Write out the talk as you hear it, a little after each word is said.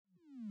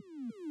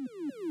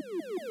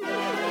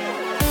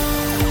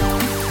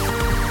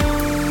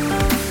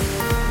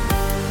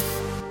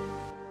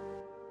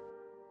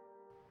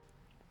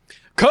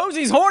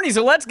Fuzzy's horny,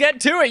 so let's get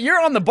to it.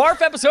 You're on the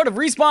BARF episode of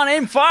Respawn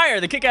Aim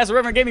Fire, the kick-ass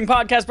irreverent gaming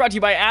podcast brought to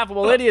you by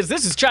Affable Idiots.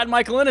 This is Chad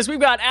Michaelinis. We've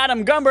got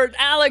Adam Gumbert,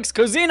 Alex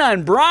Cozina,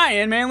 and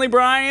Brian, Manly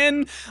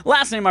Brian.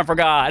 Last name I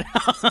forgot.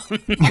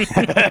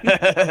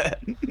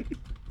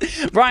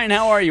 Brian,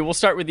 how are you? We'll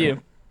start with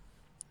you.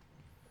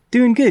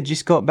 Doing good.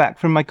 Just got back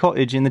from my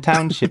cottage in the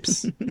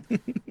townships.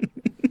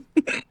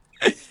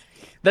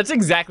 That's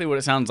exactly what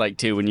it sounds like,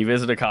 too, when you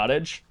visit a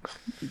cottage.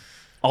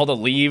 All the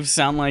leaves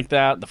sound like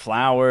that, the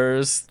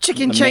flowers.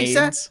 Chicken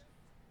chaser. Maids.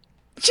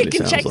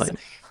 Chicken chaser. Like.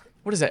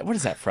 What is that? What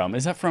is that from?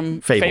 Is that from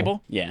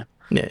Fable? Yeah.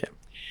 Yeah.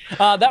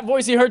 That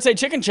voice you heard say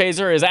chicken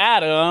chaser is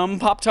Adam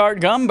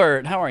Pop-Tart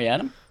Gumbert. How are you,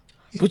 Adam?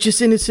 We're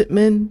just innocent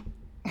men.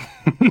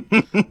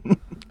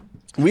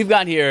 We've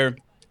got here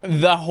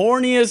the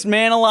horniest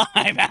man alive,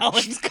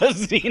 Alex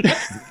Cozina.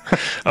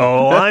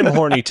 Oh, I'm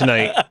horny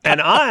tonight.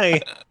 And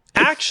I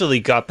actually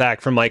got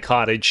back from my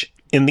cottage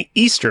in the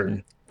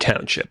eastern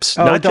townships,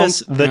 not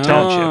just the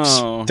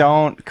townships.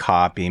 Don't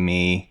copy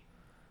me.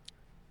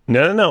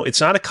 No. It's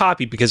not a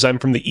copy because I'm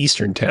from the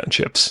eastern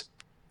townships.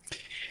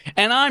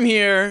 And I'm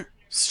here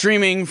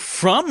streaming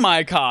from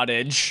my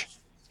cottage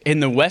in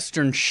the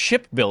western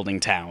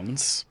shipbuilding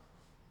towns.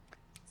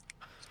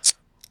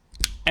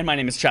 And my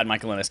name is Chad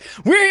Michaelinis.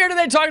 We're here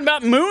today talking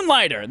about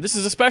Moonlighter. This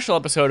is a special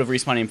episode of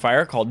Respawn Aim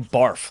Fire called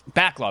BARF,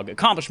 Backlog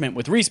Accomplishment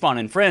with Respawn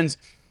and Friends,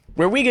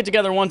 where we get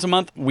together once a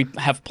month. We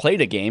have played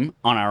a game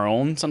on our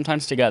own,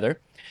 sometimes together,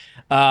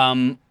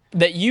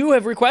 that you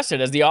have requested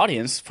as the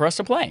audience for us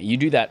to play. You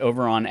do that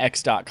over on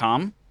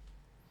x.com.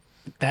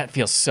 That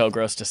feels so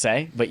gross to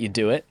say, but you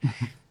do it.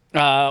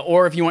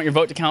 Or if you want your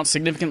vote to count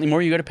significantly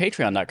more, you go to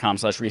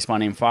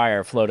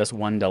patreon.com/respawnaimfire, float us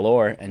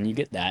 $1, and you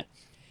get that.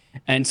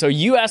 And so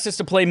you asked us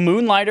to play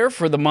Moonlighter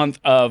for the month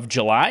of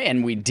July,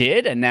 and we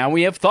did, and now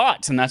we have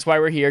thoughts, and that's why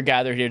we're here,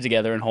 gathered here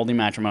together in holy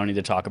matrimony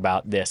to talk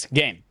about this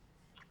game.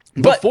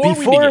 But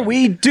before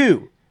we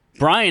do,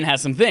 Brian has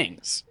some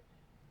things.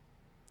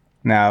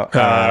 Now,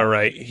 all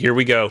right, here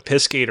we go.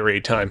 Piss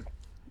Gatorade time.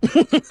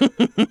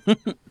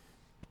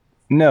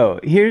 No,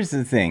 here's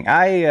the thing.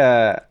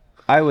 I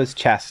was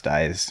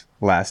chastised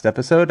last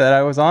episode that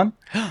I was on.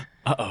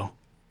 Uh-oh.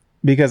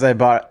 Because I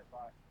bought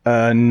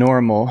a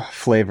normal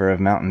flavor of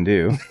Mountain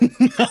Dew.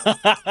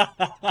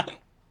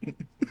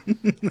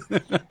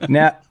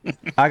 Now,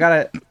 I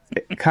gotta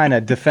kind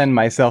of defend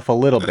myself a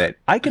little bit.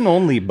 I can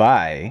only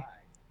buy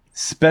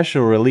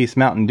special release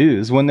Mountain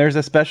Dews when there's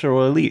a special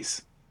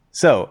release.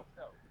 So,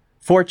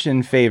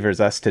 fortune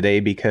favors us today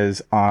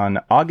because on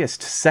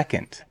August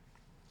 2nd,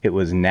 it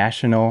was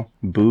National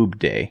Boob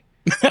Day.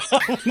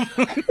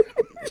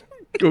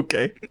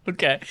 Okay.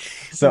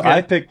 So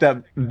I picked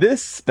up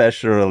this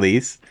special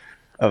release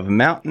of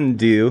Mountain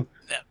Dew.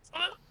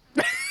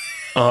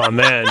 Oh,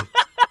 man.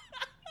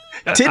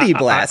 Titty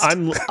Blast.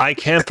 I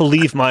can't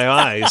believe my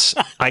eyes.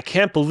 I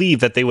can't believe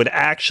that they would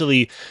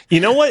actually...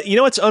 You know what? You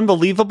know what's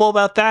unbelievable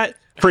about that?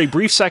 For a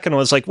brief second, I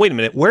was like, wait a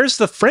minute, where's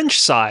the French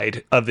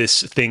side of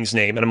this thing's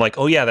name? And I'm like,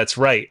 oh yeah, that's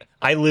right.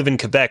 I live in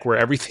Quebec where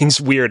everything's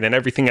weird and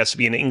everything has to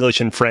be in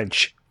English and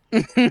French.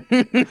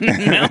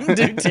 Mountain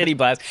Dew Titty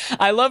Blast.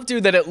 I love,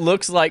 too, that it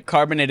looks like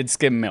carbonated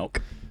skim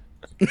milk.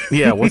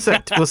 Yeah, what's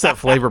that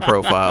flavor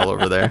profile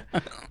over there?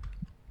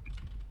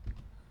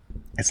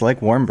 It's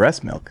like warm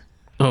breast milk.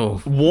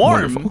 Oh,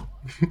 warm. wonderful.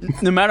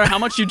 No matter how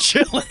much you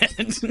chill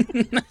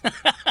it.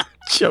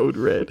 Chode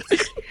red.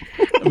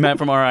 Matt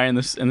from RI in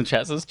the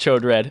chat says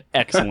Chode red.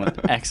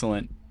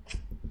 Excellent.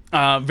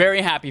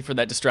 Very happy for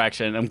that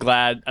distraction. I'm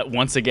glad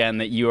once again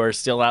that you are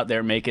still out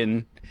there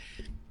that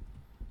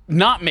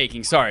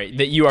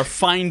you are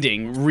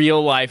finding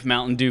real life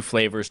Mountain Dew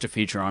flavors to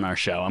feature on our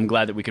show. I'm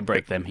glad that we could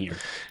break them here.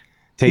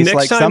 Tastes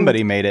like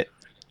somebody made it.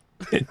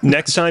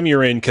 Next time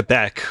you're in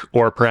Quebec,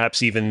 or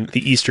perhaps even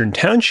the eastern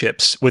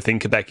townships within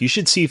Quebec, you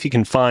should see if you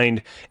can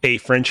find a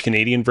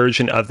French-Canadian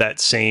version of that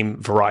same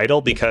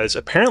varietal, because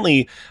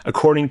apparently,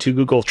 according to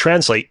Google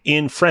Translate,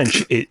 in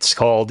French, it's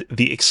called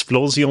the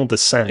Explosion de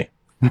Saint.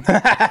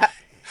 I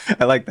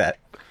like that.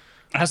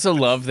 I also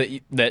love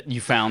that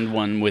you found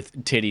one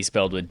with titty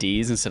spelled with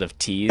D's instead of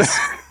T's.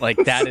 Like,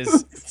 that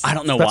is, I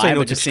don't know That's why, like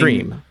but just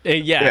extreme.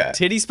 Yeah,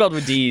 titty spelled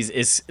with D's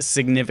is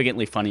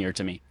significantly funnier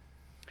to me.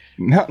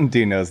 Mountain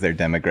Dew knows their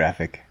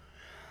demographic.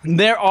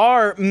 There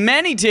are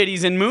many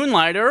titties in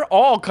Moonlighter,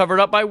 all covered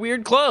up by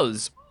weird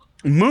clothes.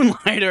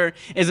 Moonlighter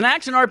is an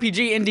action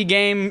RPG indie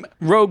game,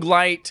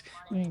 roguelite,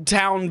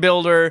 town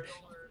builder,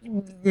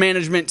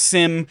 management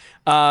sim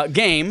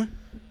game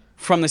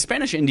from the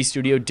Spanish indie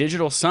studio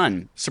Digital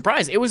Sun.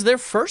 Surprise, it was their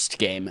first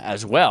game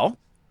as well.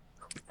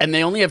 And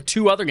they only have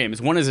two other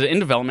games. One is in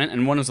development,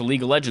 and one is a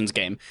League of Legends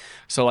game.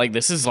 So, like,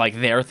 this is, like,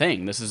 their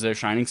thing. This is their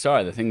shining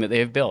star, the thing that they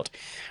have built.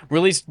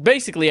 Released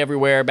basically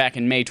everywhere back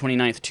in May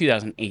 29th,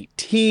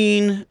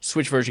 2018.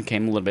 Switch version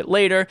came a little bit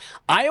later.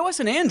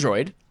 iOS and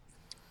Android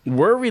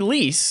were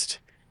released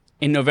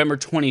in November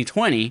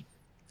 2020,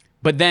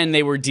 but then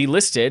they were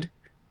delisted.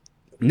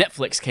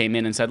 Netflix came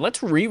in and said,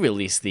 let's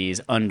re-release these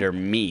under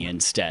me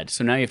instead.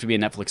 So now you have to be a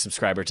Netflix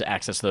subscriber to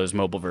access those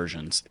mobile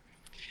versions.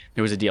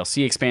 There was a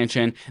DLC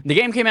expansion. The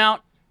game came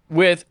out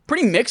with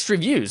pretty mixed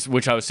reviews,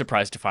 which I was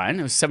surprised to find.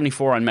 It was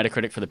 74 on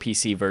Metacritic for the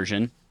PC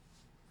version.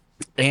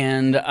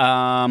 And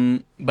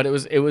but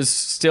it was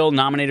still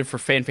nominated for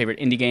fan favorite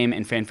indie game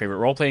and fan favorite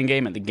role playing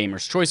game at the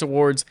Gamers' Choice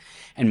Awards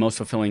and most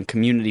fulfilling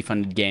community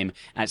funded game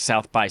at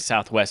South by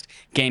Southwest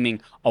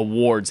Gaming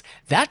Awards.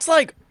 That's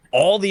like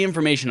all the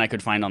information I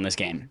could find on this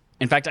game.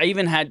 In fact, I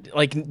even had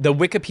like the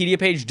Wikipedia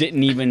page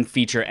didn't even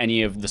feature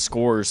any of the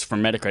scores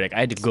from Metacritic. I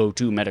had to go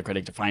to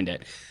Metacritic to find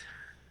it.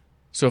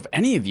 So if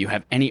any of you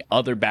have any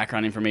other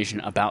background information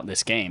about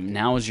this game,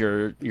 now is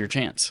your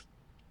chance.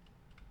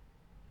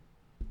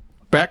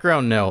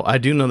 Background, no. I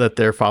do know that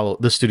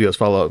the studio's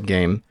follow-up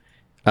game,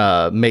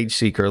 Mage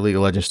Seeker: League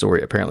of Legends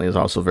Story, apparently is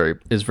also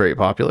very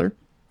popular.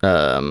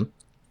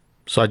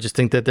 So I just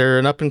think that they're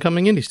an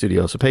up-and-coming indie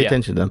studio, so pay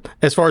attention to them.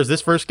 As far as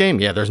this first game,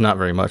 there's not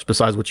very much.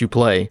 Besides what you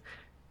play,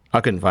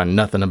 I couldn't find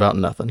nothing about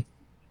nothing.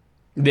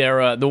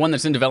 They're the one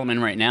that's in development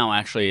right now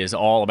actually is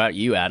all about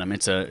you, Adam.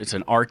 It's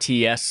an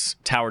RTS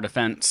tower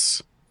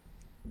defense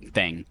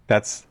thing.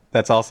 That's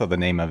also the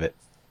name of it.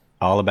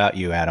 All About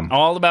You, Adam.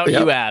 All about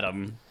you,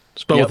 Adam.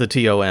 Spelled with a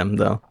T-O-M,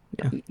 though.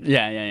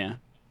 Yeah.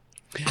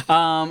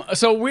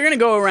 So we're going to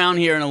go around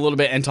here in a little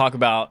bit and talk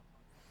about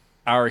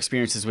our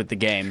experiences with the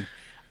game.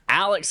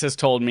 Alex has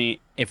told me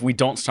if we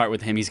don't start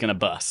with him, he's going to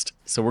bust.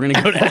 So we're going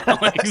to go to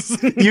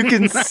Alex. You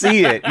can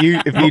see it.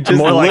 If you just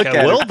More look like at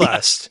I will it,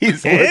 bust. He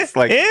looks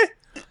like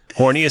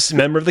Horniest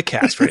member of the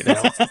cast right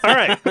now. All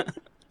right.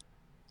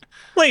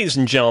 Ladies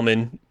and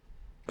gentlemen,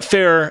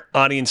 fair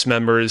audience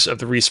members of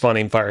the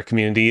Respawning Fire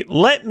community,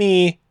 let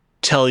me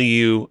tell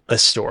you a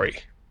story.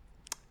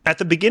 At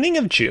the beginning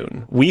of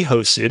June, we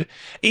hosted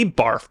a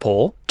BARF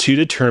poll to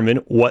determine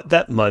what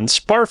that month's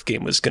BARF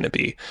game was going to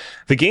be.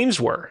 The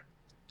games were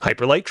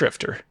Hyper Light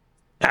Drifter,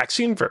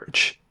 Axiom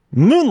Verge,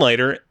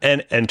 Moonlighter,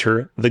 and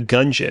Enter the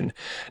Gungeon.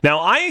 Now,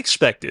 I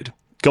expected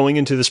going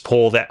into this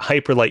poll that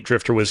Hyper Light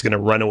Drifter was going to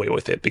run away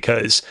with it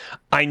because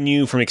I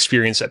knew from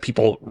experience that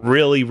people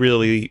really,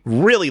 really,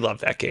 really love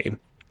that game.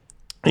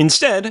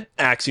 Instead,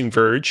 Axiom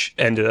Verge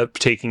ended up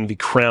taking the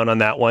crown on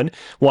that one,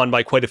 won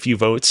by quite a few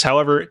votes.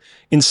 However,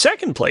 in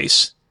second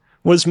place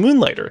was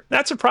Moonlighter.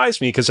 That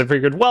surprised me because I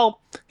figured,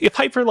 well, if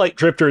Hyper Light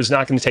Drifter is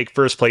not going to take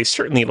first place,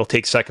 certainly it'll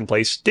take second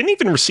place. Didn't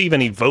even receive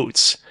any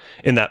votes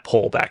in that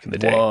poll back in the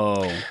day.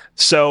 Whoa.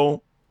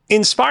 So,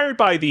 inspired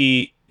by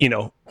the,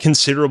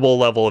 considerable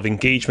level of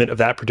engagement of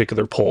that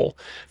particular poll,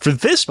 for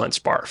this month's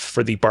BARF,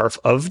 for the BARF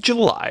of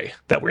July,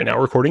 that we're now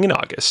recording in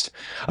August,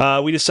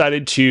 we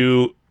decided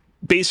to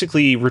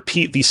basically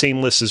repeat the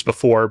same list as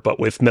before, but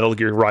with Metal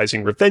Gear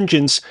Rising: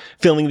 Revengeance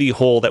filling the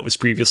hole that was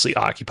previously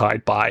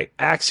occupied by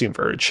Axiom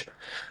Verge.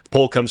 The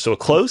poll comes to a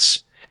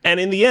close, and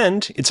in the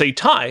end, it's a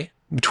tie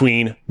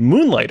between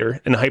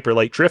Moonlighter and Hyper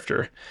Light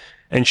Drifter.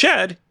 And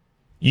Chad,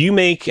 you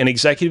make an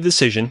executive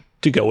decision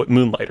to go with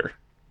Moonlighter.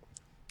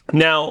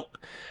 Now,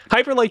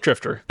 Hyper Light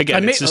Drifter,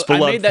 again, it's this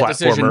beloved I made that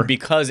decision platformer.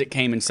 because it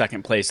came in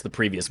second place the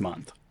previous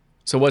month.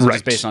 So it wasn't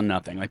just Right. based on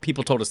nothing. Like,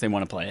 people told us they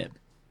want to play it.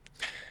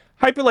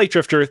 Hyper Light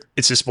Drifter,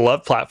 it's this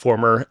beloved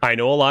platformer. I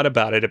know a lot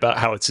about it, about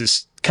how it's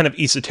this kind of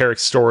esoteric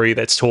story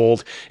that's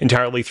told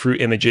entirely through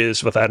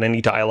images without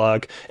any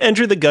dialogue.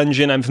 Enter the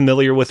Gungeon, I'm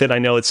familiar with it. I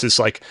know it's this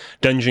like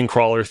dungeon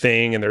crawler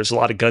thing and there's a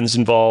lot of guns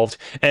involved.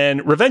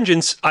 And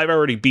Revengeance, I've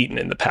already beaten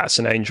in the past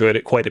and I enjoyed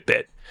it quite a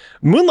bit.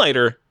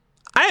 Moonlighter,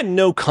 I had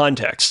no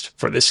context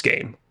for this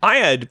game. I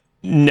had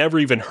never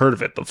even heard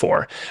of it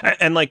before.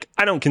 And like,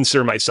 I don't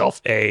consider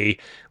myself a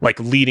like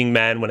leading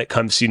man when it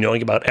comes to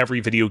knowing about every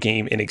video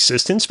game in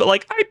existence, but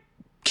like I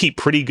keep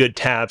pretty good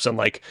tabs on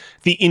like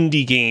the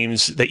indie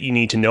games that you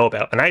need to know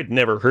about. And I had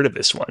never heard of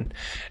this one.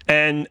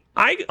 And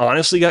I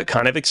honestly got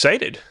kind of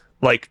excited.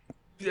 Like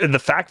the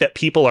fact that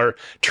people are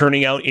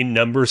turning out in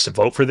numbers to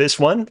vote for this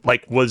one,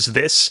 like was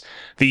this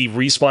the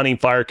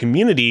Respawning Fire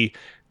community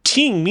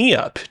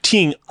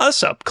teeing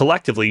us up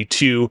collectively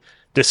to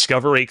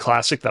discover a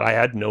classic that I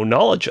had no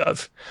knowledge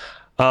of.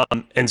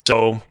 And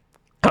so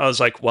I was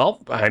like,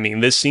 well, I mean,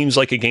 this seems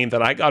like a game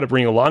that I got to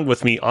bring along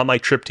with me on my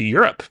trip to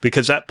Europe,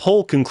 because that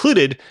poll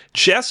concluded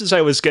just as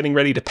I was getting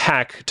ready to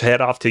pack to head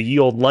off to ye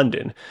olde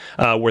London,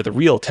 where the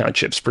real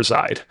townships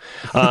preside.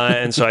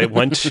 And so I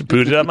went,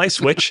 booted up my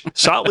Switch,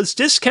 saw it was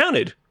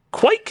discounted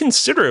quite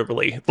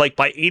considerably, like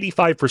by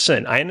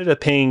 85%. I ended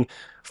up paying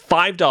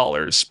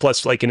 $5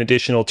 plus like an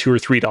additional $2 or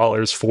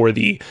 $3 for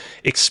the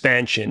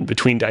expansion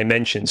Between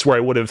Dimensions, where I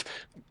would have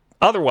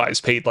otherwise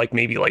paid like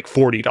maybe like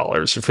 $40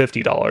 or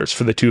 $50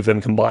 for the two of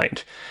them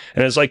combined.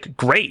 And I was like,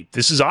 great,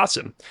 this is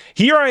awesome.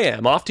 Here I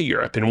am off to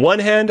Europe. In one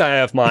hand, I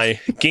have my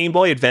Game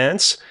Boy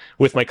Advance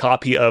with my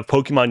copy of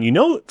Pokemon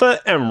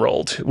the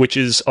Emerald, which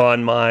is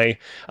on my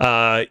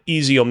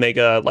Easy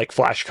Omega like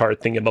flashcard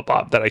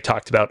thingamabob that I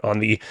talked about on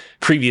the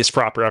previous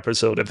proper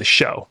episode of the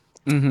show.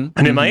 And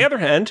in my other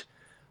hand,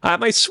 I have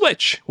my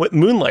Switch with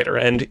Moonlighter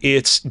and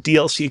its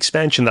DLC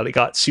expansion that I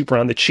got super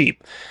on the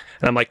cheap.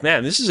 And I'm like,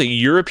 man, this is a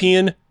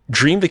European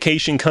dream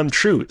vacation come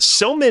true.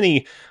 So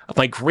many of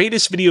my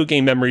greatest video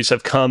game memories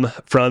have come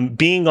from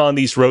being on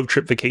these road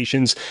trip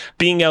vacations,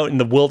 being out in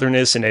the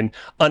wilderness in an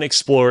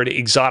unexplored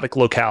exotic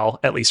locale,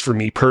 at least for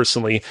me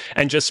personally,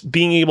 and just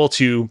being able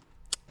to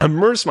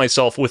immerse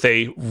myself with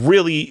a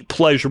really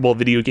pleasurable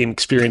video game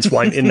experience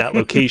while I'm in that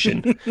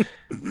location.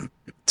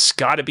 It's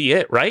got to be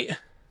it, right?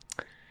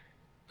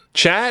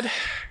 Chad?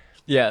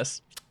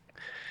 Yes.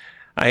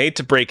 I hate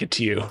to break it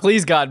to you,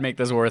 Please, God, make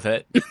this worth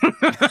it. but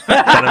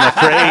I'm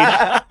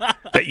afraid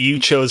that you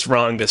chose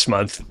wrong this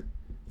month.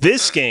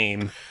 This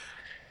game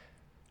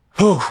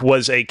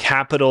was a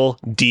capital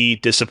D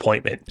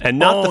disappointment, and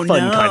not the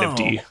fun kind of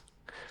D.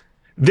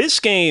 This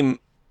game,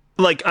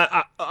 like,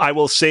 I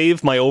will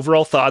save my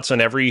overall thoughts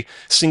on every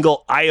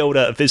single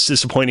iota of this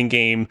disappointing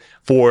game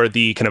for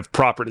the kind of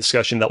proper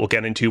discussion that we'll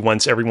get into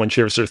once everyone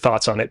shares their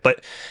thoughts on it.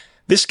 But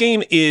this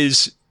game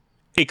is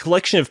a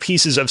collection of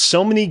pieces of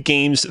so many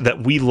games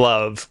that we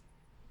love,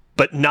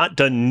 but not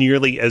done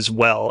nearly as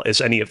well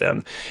as any of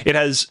them. It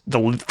has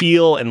the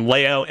feel and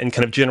layout and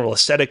kind of general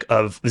aesthetic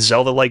of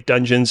Zelda-like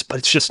dungeons, but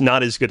it's just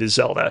not as good as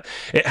Zelda.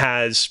 It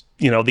has,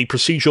 the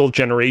procedural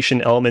generation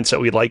elements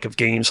that we like of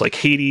games like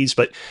Hades,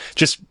 but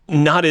just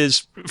not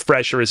as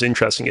fresh or as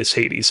interesting as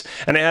Hades.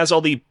 And it has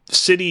all the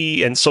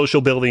city and social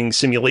building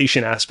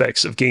simulation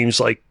aspects of games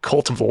like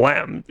Cult of the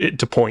Lamb,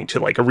 to point to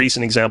like a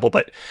recent example,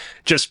 but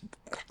just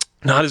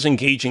not as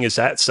engaging as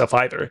that stuff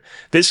either.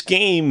 This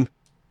game,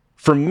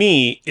 for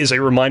me, is a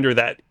reminder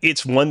that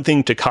it's one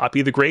thing to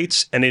copy the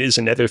greats, and it is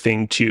another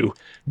thing to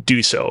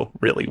do so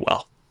really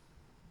well.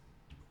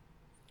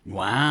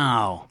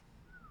 Wow.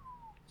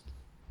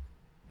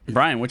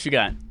 Brian, what you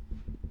got?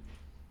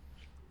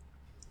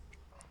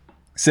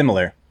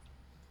 Similar.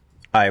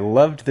 I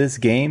loved this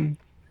game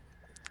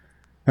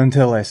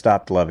until I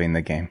stopped loving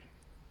the game.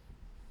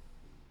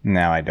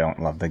 Now I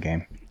don't love the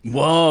game.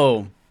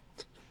 Whoa.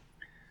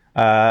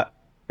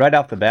 Right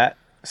off the bat,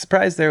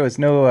 surprised there was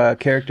no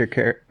character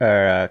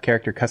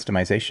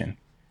customization.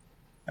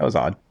 That was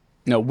odd.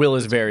 No, Will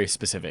is very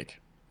specific.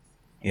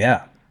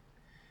 Yeah.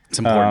 It's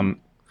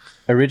important.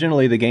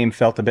 Originally, the game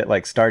felt a bit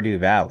like Stardew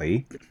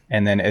Valley,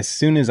 and then as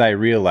soon as I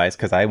realized,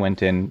 because I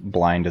went in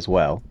blind as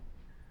well,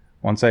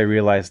 once I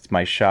realized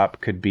my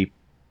shop could be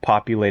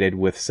populated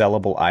with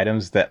sellable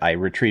items that I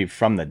retrieved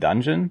from the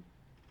dungeon,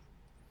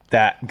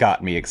 that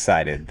got me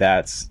excited.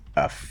 That's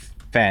a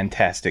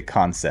fantastic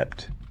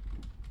concept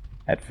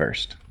at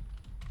first.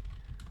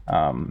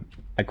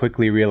 I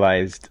quickly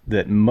realized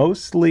that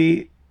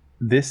mostly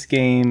this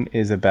game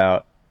is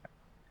about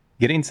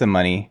getting some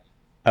money,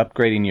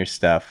 upgrading your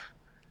stuff,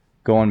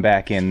 going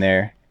back in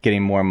there,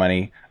 getting more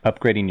money,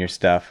 upgrading your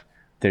stuff.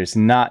 There's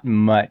not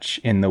much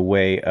in the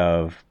way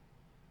of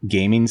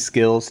gaming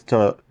skills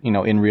to,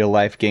 in real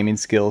life gaming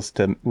skills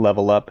to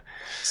level up.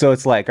 So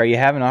it's like, are you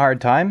having a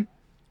hard time?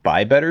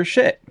 Buy better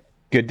shit.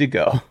 Good to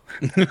go.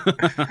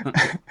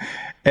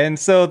 And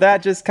so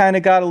that just kind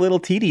of got a little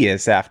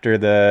tedious after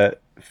the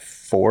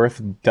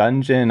fourth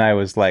dungeon. I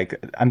was like,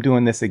 I'm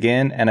doing this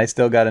again, and I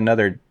still got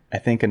another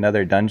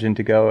dungeon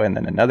to go, and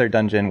then another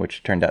dungeon,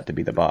 which turned out to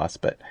be the boss.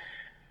 But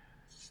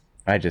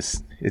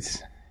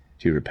it's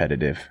too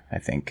repetitive, I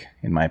think,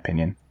 in my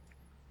opinion.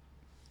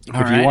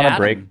 All if right, you want to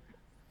Adam. break,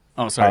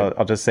 Oh, sorry.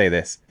 I'll just say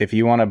this. If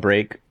you want to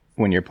break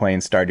when you're playing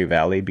Stardew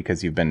Valley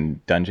because you've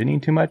been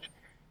dungeoning too much,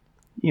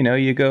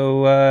 you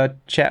go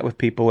chat with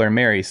people or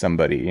marry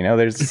somebody.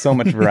 There's so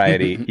much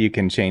variety. You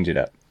can change it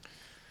up.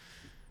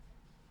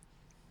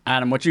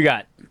 Adam, what you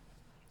got?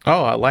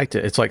 Oh, I liked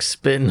it. It's like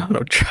spitting on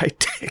a dry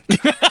dick.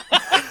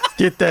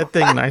 Get that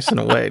thing nice and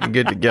away and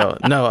good to go.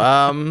 No,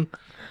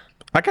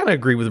 I kind of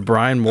agree with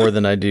Brian more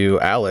than I do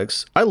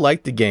Alex. I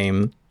like the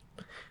game,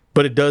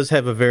 but it does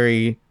have a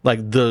very,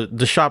 like,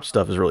 the shop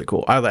stuff is really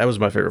cool. That was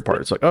my favorite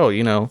part. It's like,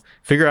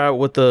 figure out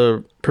what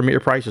the premier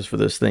prices for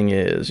this thing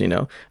is,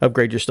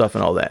 upgrade your stuff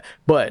and all that.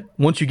 But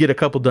once you get a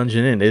couple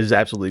dungeon in, it is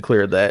absolutely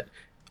clear that,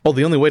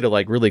 the only way to,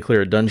 like, really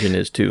clear a dungeon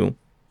is to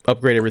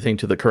upgrade everything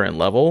to the current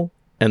level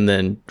and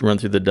then run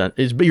through the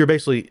dungeon. But you're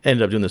basically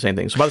ended up doing the same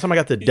thing. So by the time I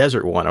got the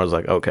desert one, I was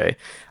like, okay,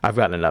 I've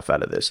gotten enough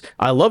out of this.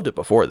 I loved it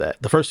before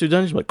that. The first two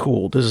dungeons, I'm like,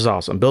 cool, this is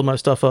awesome. Build my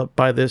stuff up,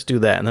 buy this, do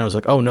that. And then I was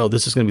like, oh no,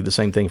 this is going to be the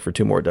same thing for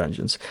two more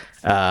dungeons.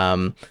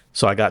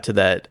 So I got to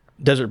that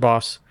desert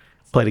boss,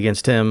 played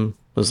against him,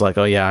 was like,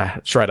 oh yeah,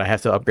 that's right, I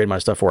have to upgrade my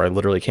stuff or I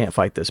literally can't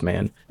fight this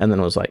man. And then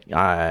I was like,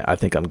 I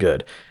think I'm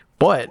good.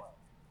 But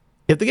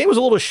if the game was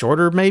a little bit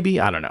shorter, maybe,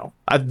 I don't know.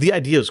 The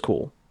idea is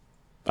cool.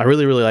 I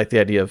really, really like the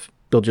idea of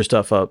build your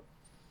stuff up,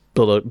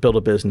 build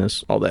a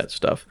business, all that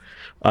stuff.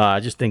 I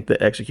just think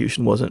the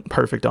execution wasn't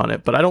perfect on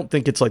it, but I don't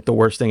think it's like the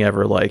worst thing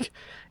ever. Like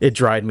it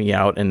dried me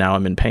out and now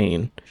I'm in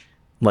pain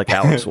like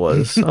Alex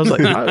was. I was like,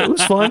 it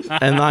was fun.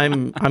 And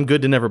I'm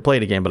good to never play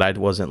it again, but it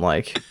wasn't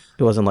like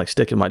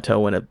sticking my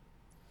toe in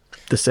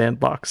the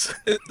sandbox.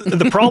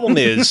 The problem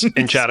is,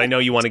 and Chad, I know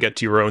you want to get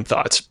to your own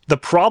thoughts. The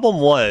problem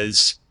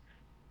was,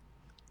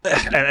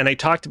 and I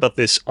talked about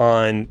this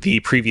on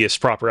the previous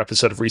proper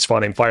episode of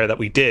Respawning Fire that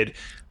we did,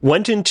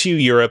 went into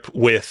Europe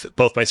with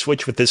both my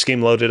Switch with this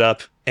game loaded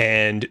up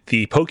and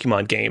the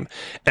Pokemon game.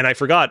 And I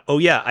forgot, oh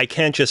yeah, I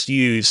can't just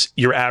use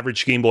your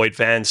average Game Boy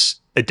Advance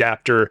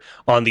adapter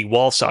on the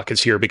wall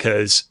sockets here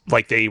because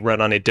like they run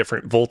on a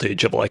different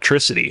voltage of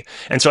electricity.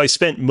 And so I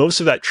spent most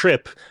of that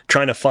trip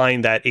trying to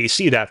find that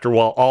AC adapter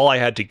while all I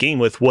had to game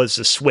with was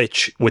the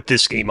Switch with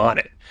this game on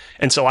it.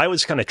 And so I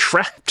was kind of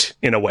trapped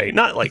in a way,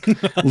 not like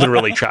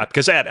literally trapped,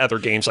 because I had other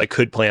games I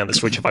could play on the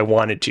Switch if I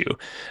wanted to,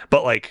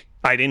 but like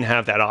I didn't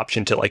have that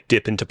option to like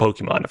dip into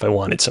Pokemon if I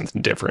wanted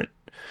something different.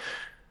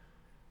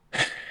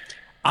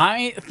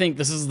 I think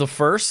this is the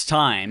first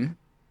time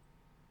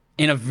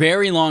in a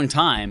very long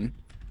time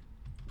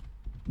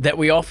that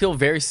we all feel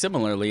very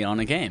similarly on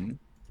a game.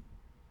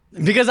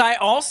 Because I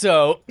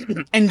also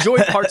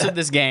enjoyed parts of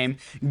this game,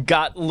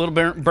 got a little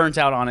burnt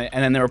out on it,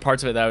 and then there were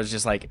parts of it that I was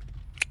just like,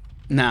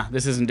 nah,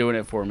 this isn't doing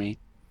it for me.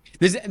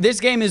 This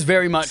game is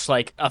very much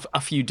like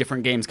a few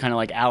different games, kind of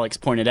like Alex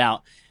pointed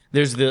out.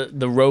 There's the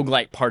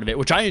roguelike part of it,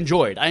 which I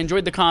enjoyed. I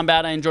enjoyed the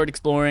combat. I enjoyed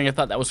exploring. I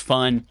thought that was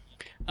fun.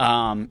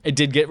 It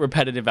did get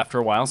repetitive after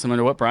a while, similar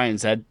to what Brian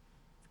said.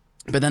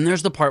 But then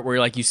there's the part where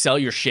like you sell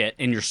your shit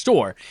in your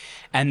store,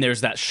 and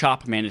there's that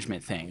shop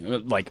management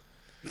thing, like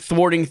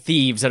thwarting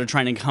thieves that are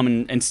trying to come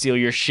and steal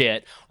your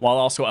shit while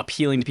also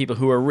appealing to people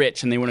who are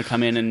rich and they want to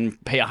come in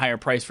and pay a higher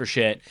price for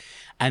shit.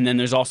 And then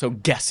there's also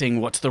guessing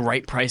what's the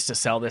right price to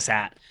sell this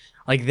at.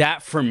 Like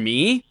that, for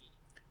me,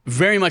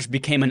 very much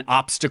became an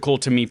obstacle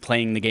to me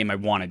playing the game I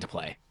wanted to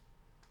play.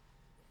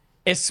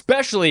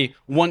 Especially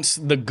once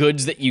the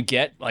goods that you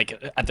get,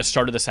 like at the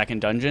start of the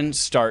second dungeon,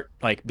 start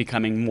like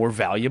becoming more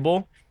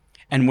valuable.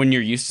 And when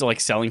you're used to like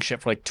selling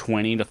shit for like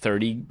 20 to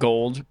 30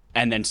 gold,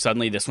 and then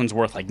suddenly this one's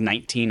worth like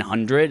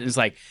 1,900, it's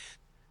like,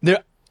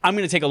 I'm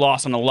going to take a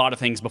loss on a lot of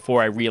things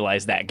before I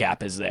realize that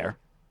gap is there.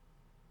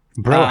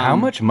 Bro, how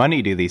much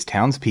money do these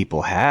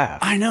townspeople have?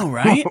 I know,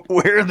 right?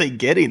 Where are they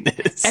getting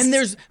this? And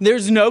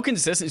there's no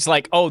consistency. It's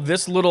like, oh,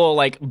 this little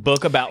like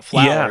book about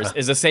flowers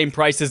is the same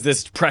price as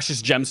this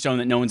precious gemstone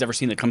that no one's ever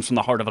seen that comes from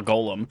the heart of a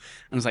golem. And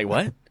I was like,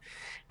 what?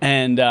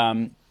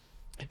 And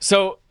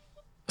so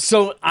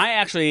I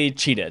actually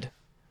cheated.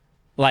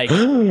 Like,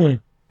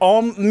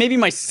 maybe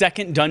my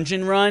second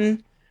dungeon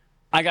run,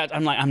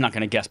 I'm not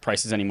going to guess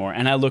prices anymore.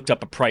 And I looked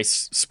up a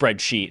price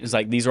spreadsheet. It's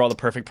like, these are all the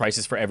perfect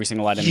prices for every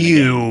single item in the game.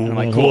 You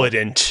like, cool.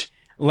 wouldn't.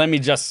 Let me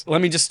just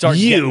start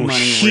getting money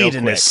real quick.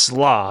 Hedonist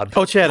slob.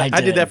 Oh, Chad, I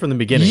did that from the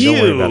beginning. You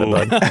Don't worry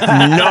about it, bud.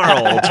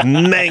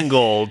 gnarled,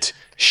 mangled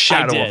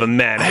shadow of a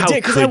man. How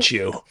could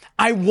you?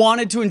 I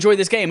wanted to enjoy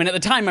this game, and at the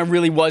time, I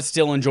really was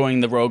still enjoying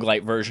the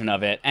roguelite version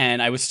of it,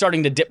 and I was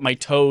starting to dip my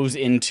toes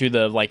into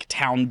the like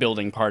town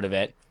building part of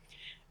it.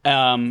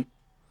 But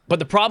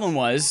the problem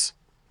was,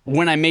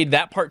 when I made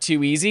that part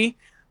too easy,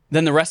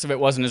 then the rest of it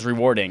wasn't as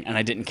rewarding, and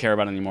I didn't care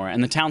about it anymore.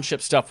 And the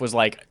township stuff was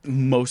like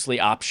mostly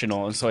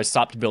optional, and so I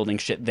stopped building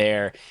shit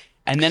there.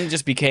 And then it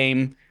just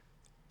became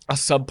a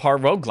subpar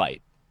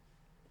roguelite.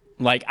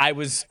 Like I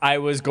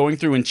was going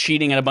through and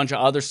cheating at a bunch of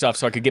other stuff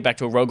so I could get back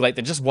to a roguelite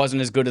that just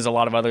wasn't as good as a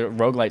lot of other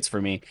roguelites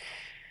for me.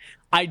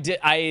 I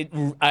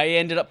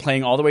ended up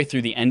playing all the way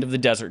through the end of the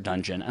desert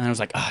dungeon, and I was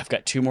like, oh, I've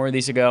got 2 more of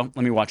these to go.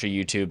 Let me watch a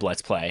YouTube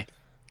Let's Play.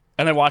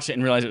 And I watched it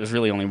and realized it was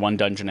really only 1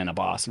 dungeon and a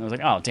boss. And I was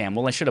like, oh, damn,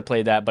 well, I should have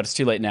played that, but it's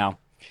too late now.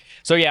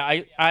 So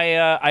yeah,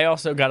 I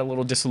also got a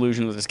little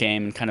disillusioned with this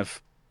game and kind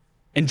of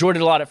enjoyed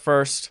it a lot at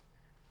first.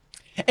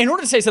 In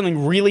order to say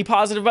something really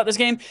positive about this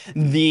game,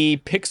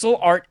 the pixel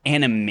art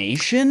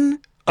animation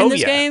in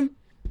this game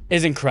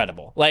is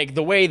incredible. Like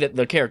the way that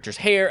the character's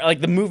hair, like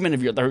the movement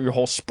of your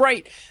whole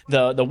sprite,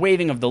 the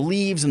waving of the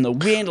leaves and the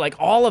wind, like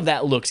all of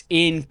that looks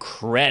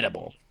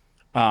incredible.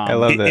 I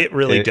love that. It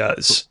really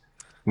does.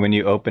 When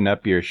you open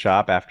up your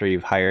shop after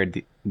you've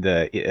hired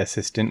the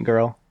assistant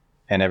girl,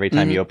 and every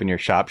time you open your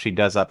shop, she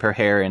does up her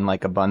hair in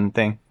like a bun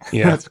thing.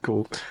 Yeah. That's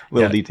cool.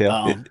 Little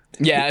detail.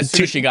 Yeah, as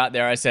soon as she got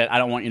there, I said, I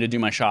don't want you to do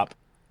my shop.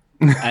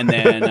 And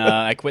then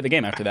I quit the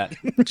game after that.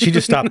 She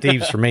just stopped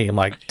thieves for me. I'm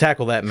like,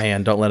 tackle that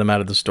man. Don't let him out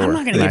of the store. I'm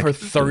not going to give her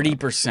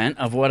 30%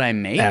 of what I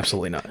make.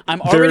 Absolutely not. I'm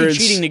already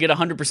cheating to get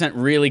 100%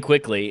 really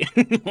quickly.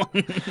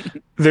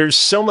 There's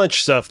so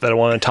much stuff that I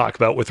want to talk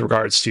about with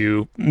regards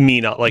to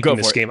me not liking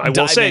this game.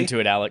 Dive into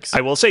it, Alex.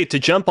 I will say, to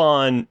jump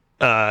on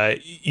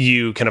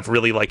you kind of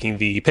really liking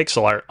the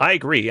pixel art, I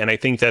agree. And I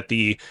think that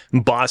the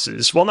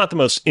bosses, while not the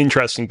most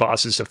interesting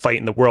bosses to fight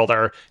in the world,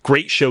 are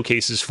great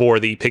showcases for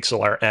the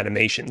pixel art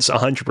animations,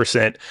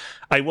 100%.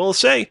 I will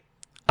say,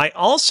 I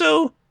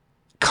also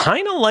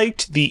kind of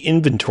liked the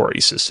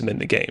inventory system in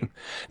the game.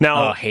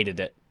 Now, I hated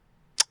it.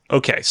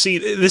 Okay, see,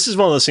 this is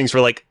one of those things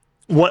where, like,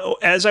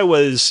 as I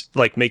was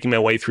like making my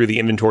way through the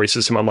inventory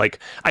system, I'm like,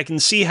 I can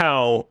see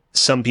how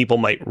some people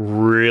might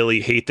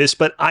really hate this,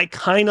 but I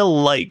kind of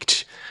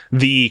liked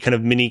the kind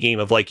of mini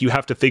game of like, you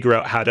have to figure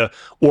out how to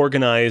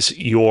organize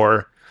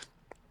your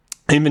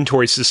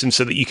inventory system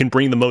so that you can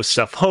bring the most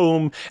stuff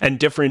home, and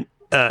different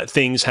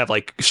things have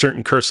like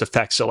certain curse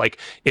effects. So like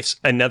if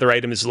another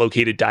item is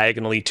located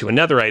diagonally to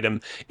another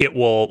item, it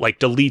will like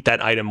delete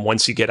that item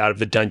once you get out of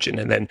the dungeon.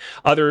 And then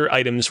other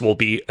items will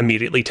be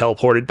immediately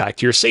teleported back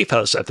to your safe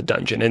house at the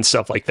dungeon and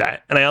stuff like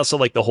that. And I also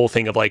like the whole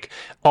thing of like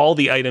all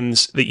the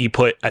items that you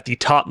put at the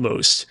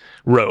topmost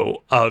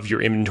row of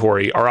your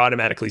inventory are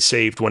automatically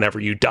saved whenever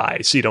you die.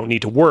 So you don't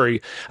need to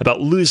worry about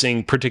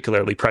losing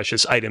particularly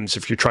precious items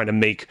if you're trying to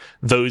make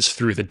those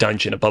through the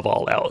dungeon above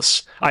all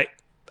else.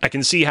 I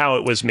can see how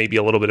it was maybe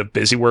a little bit of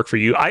busy work for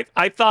you.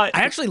 I thought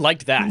I actually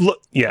liked that.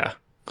 Yeah.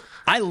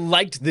 I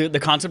liked the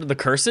concept of the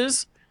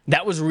curses.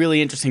 That was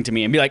really interesting to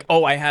me. And be like,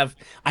 oh, I have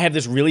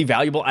this really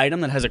valuable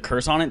item that has a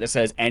curse on it that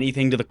says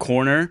anything to the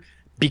corner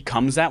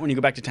becomes that when you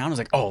go back to town. I was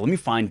like, oh, let me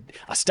find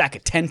a stack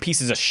of 10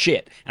 pieces of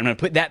shit. I'm going to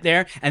put that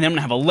there, and then I'm going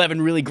to have 11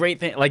 really great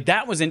things. Like,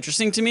 that was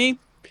interesting to me,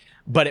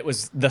 but it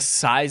was the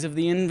size of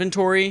the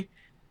inventory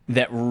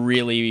that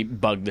really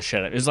bugged the shit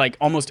out. It was like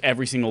almost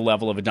every single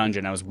level of a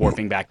dungeon I was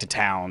warping back to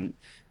town.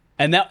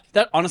 And that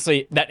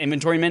honestly, that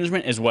inventory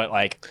management is what,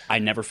 like, I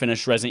never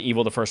finished Resident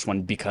Evil, the first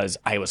one, because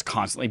I was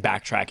constantly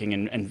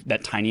backtracking and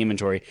that tiny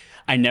inventory.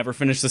 I never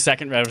finished the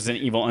second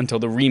Resident Evil until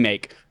the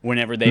remake,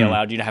 whenever they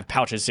allowed you to have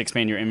pouches to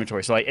expand your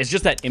inventory. So like, it's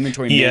just that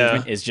inventory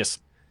management is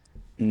just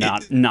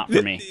not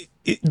for me.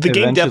 The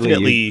game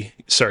definitely...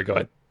 Sorry,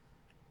 go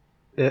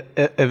ahead.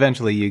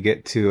 Eventually you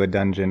get to a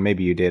dungeon,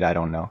 maybe you did, I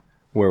don't know,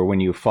 where when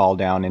you fall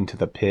down into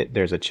the pit,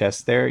 there's a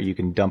chest there. You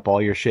can dump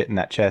all your shit in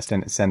that chest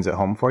and it sends it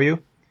home for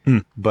you.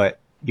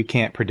 But you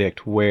can't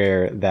predict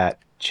where that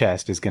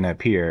chest is going to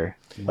appear.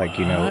 Like,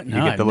 you know, you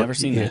get I've never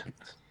seen that.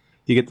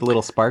 You get the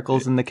little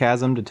sparkles in the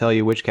chasm to tell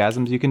you which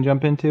chasms you can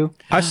jump into.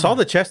 I saw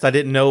the chest. I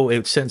didn't know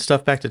it sent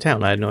stuff back to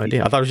town. I had no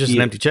idea. I thought it was just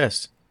an empty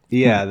chest.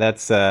 Yeah,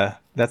 that's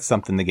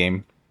something the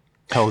game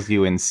tells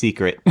you in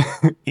secret,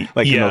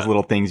 like in those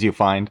little things you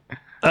find.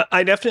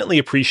 I definitely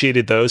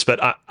appreciated those, but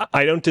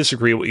I don't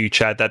disagree with you,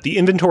 Chad, that the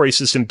inventory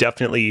system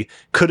definitely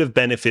could have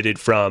benefited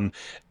from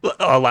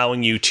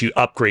allowing you to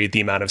upgrade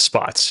the amount of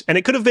spots. And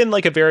it could have been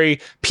like a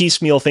very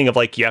piecemeal thing of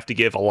like, you have to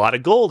give a lot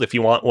of gold if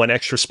you want one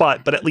extra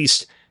spot, but at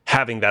least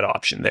having that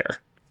option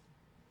there.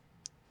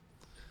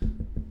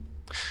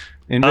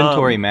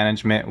 Inventory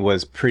management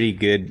was pretty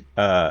good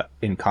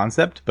in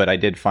concept, but I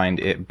did find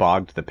it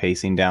bogged the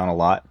pacing down a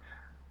lot.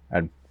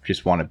 I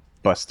just want to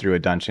bust through a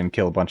dungeon,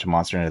 kill a bunch of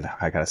monsters, and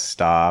I gotta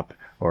stop,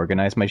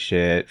 organize my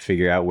shit,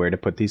 figure out where to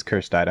put these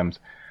cursed items.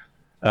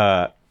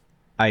 I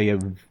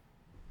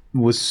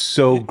was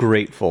so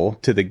grateful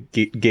to the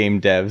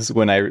game devs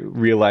when I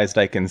realized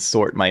I can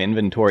sort my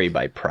inventory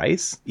by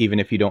price,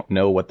 even if you don't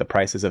know what the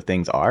prices of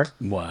things are.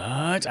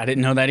 What? I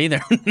didn't know that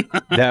either.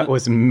 That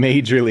was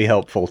majorly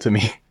helpful to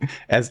me,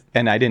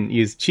 and I didn't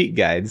use cheat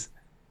guides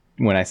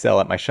when I sell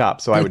at my shop.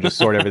 So I would just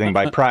sort everything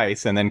by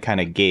price and then kind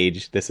of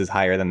gauge, this is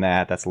higher than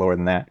that, that's lower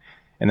than that.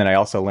 And then I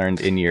also learned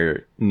in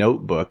your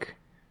notebook,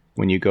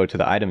 when you go to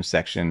the items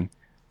section,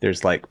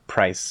 there's like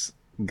price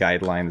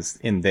guidelines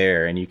in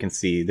there, and you can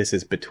see this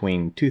is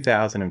between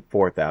 2,000 and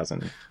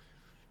 4,000.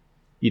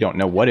 You don't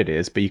know what it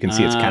is, but you can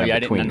see it's kind of between I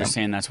didn't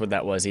understand them. That's what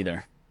that was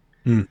either.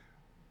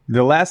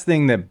 The last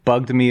thing that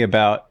bugged me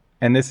about,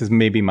 and this is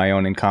maybe my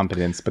own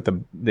incompetence, but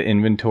the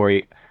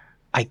inventory,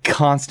 I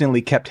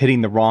constantly kept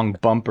hitting the wrong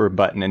bumper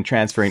button and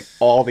transferring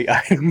all the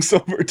items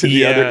over to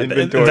the other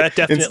inventory. That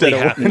definitely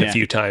happened a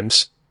few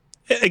times.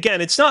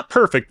 Again, it's not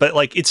perfect, but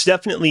like it's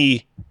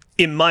definitely,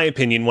 in my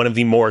opinion, one of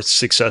the more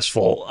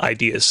successful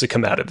ideas to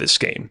come out of this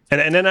game.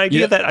 And an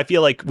idea that I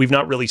feel like we've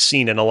not really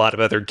seen in a lot of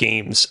other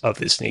games of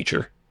this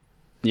nature.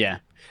 Yeah.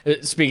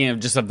 Speaking of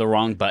just of the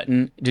wrong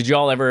button, did you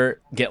all ever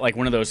get like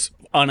one of those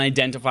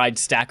unidentified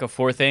stack of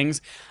 4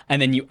 things,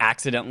 and then you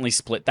accidentally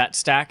split that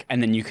stack,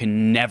 and then you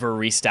can never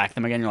restack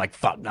them again? You're like,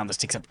 fuck, now this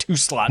takes up 2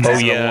 slots. Oh,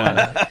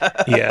 yeah.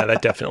 Yeah,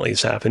 that definitely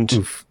has happened.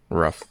 Oof,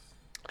 rough.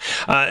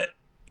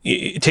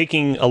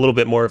 Taking a little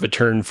bit more of a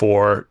turn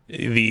for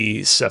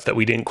the stuff that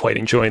we didn't quite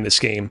enjoy in this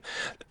game,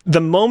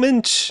 the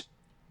moment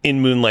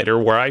in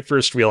Moonlighter where I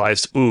first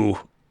realized, ooh,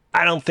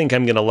 I don't think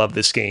I'm going to love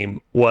this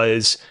game,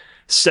 was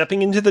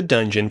stepping into the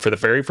dungeon for the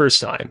very first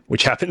time,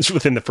 which happens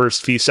within the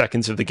first few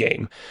seconds of the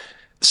game,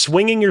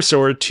 swinging your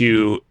sword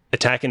to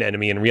attack an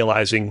enemy and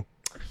realizing,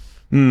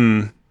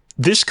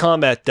 this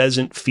combat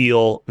doesn't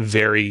feel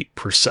very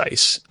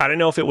precise. I don't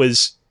know if it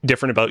was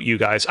different about you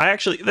guys.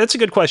 That's a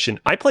good question.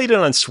 I played it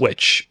on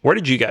Switch. Where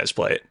did you guys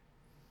play it?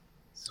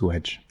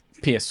 Switch.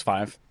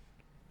 PS5.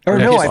 Or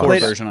no, I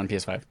played version on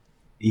PS5.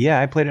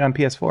 Yeah, I played it on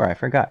PS4. I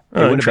forgot.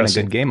 It would have been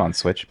a good game on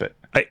Switch, but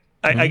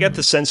I get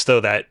the sense though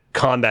that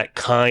combat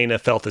kind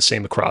of felt the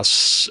same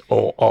across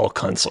all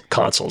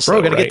consoles. Bro,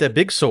 though, gotta right? get that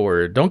big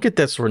sword. Don't get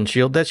that sword and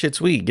shield. That shit's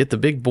sweet. Get the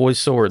big boy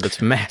sword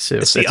that's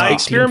massive. See, That's I 18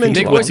 experimented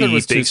feet with long. Big the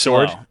was too big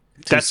sword. slow.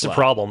 That's the slow.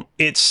 problem.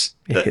 It's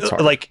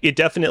hard. like it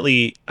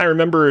definitely. I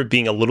remember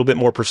being a little bit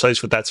more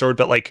precise with that sword,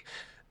 but like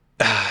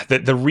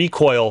the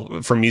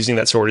recoil from using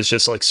that sword is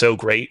just like so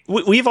great.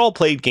 We've all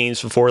played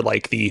games before,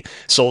 like the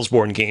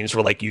Soulsborne games,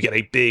 where like you get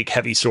a big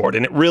heavy sword,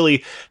 and it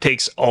really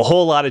takes a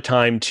whole lot of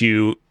time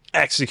to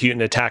execute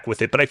an attack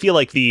with it. But I feel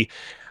like the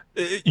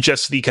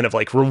just the kind of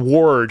like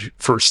reward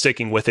for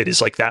sticking with it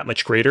is like that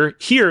much greater.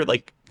 Here,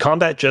 like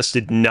combat just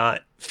did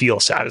not feel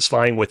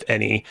satisfying with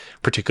any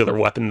particular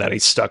weapon that I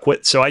stuck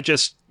with. So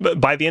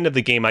by the end of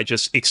the game, I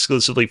just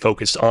exclusively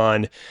focused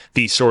on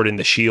the sword and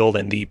the shield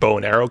and the bow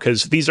and arrow,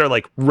 because these are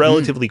like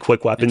relatively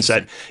quick weapons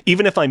that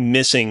even if I'm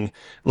missing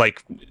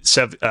like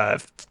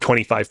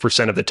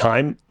 25% of the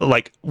time,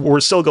 like we're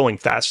still going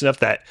fast enough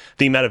that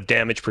the amount of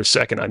damage per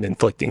second I'm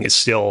inflicting is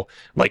still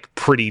like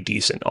pretty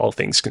decent, all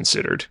things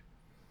considered.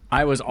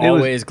 I was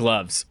always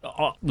gloves,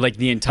 like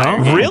the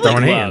entire game. Really?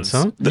 Throwing Gloves.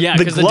 hands, huh? Yeah,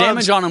 because the gloves-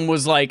 damage on him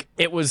was like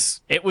it was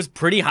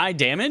pretty high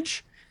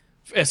damage,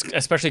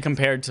 especially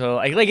compared to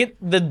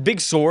the big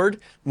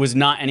sword was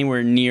not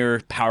anywhere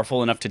near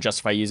powerful enough to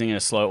justify using it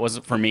as slow. It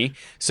wasn't for me.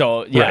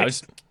 So yeah, Right. I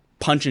was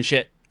punching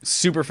shit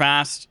super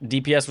fast.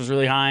 DPS was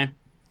really high.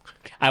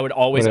 I would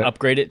always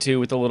upgrade it too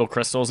with the little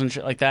crystals and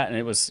shit like that, and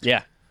it was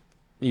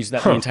use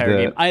that the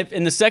entire game.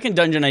 In the second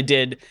dungeon I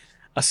did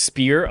a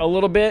spear a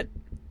little bit,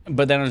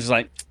 but then I was just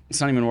like, it's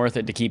not even worth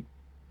it to keep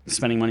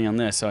spending money on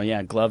this. So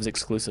yeah, gloves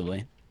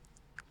exclusively.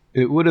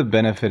 It would have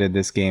benefited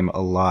this game a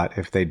lot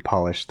if they'd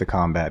polished the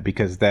combat,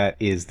 because that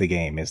is the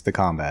game, is the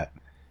combat.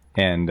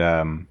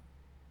 And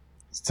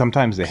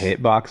sometimes the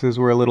hitboxes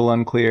were a little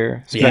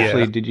unclear.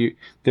 Especially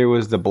there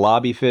was the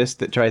blobby fist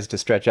that tries to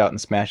stretch out and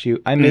smash you.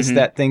 I missed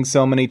that thing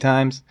so many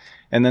times.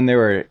 And then there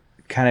were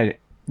kind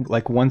of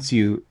like, once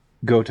you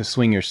go to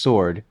swing your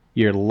sword,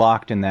 you're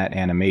locked in that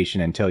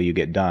animation until you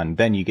get done.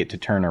 Then you get to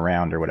turn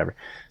around or whatever.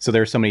 So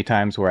there were so many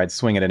times where I'd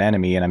swing at an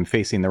enemy and I'm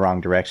facing the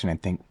wrong direction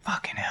and think,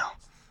 fucking hell.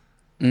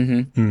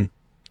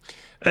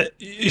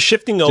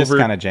 Shifting Just over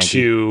kinda janky.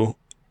 to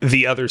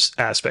the other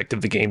aspect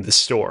of the game, the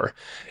store.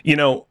 You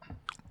know,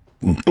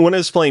 when I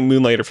was playing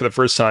Moonlighter for the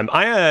first time,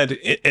 I had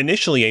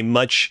initially a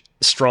much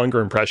stronger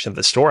impression of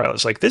the store. I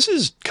was like, this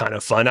is kind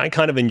of fun. I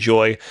kind of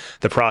enjoy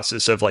the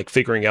process of like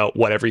figuring out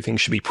what everything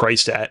should be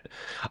priced at.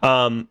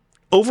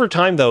 Over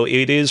time, though,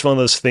 it is one of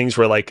those things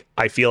where like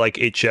I feel like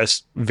it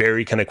just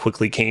very kind of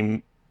quickly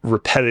came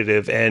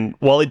repetitive. And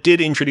while it did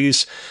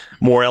introduce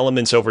more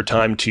elements over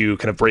time to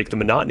kind of break the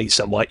monotony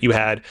somewhat, you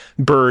had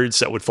birds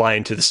that would fly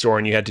into the store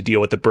and you had to deal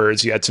with the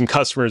birds. You had some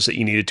customers that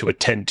you needed to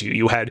attend to.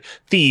 You had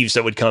thieves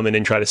that would come in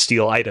and try to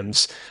steal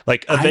items.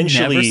 Like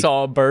eventually, I never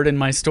saw a bird in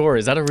my store.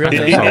 Is that a real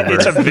thing?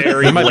 it's a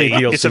very It might be a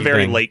late. DLC It's a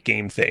very thing. late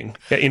game thing.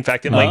 In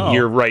fact, it might.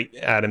 You're right,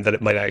 Adam, that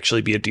it might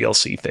actually be a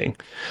DLC thing.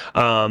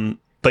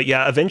 But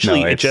yeah,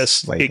 eventually No, it it's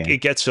just late game. it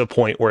gets to a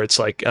point where it's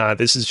like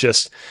this is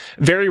just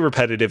very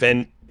repetitive.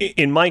 And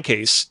in my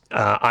case,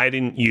 I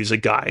didn't use a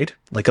guide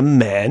like a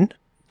man,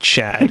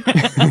 Chad,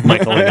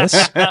 Michael Innes.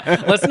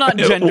 Let's not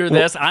gender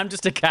this. I'm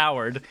just a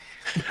coward.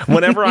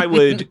 Whenever I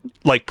would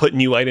like put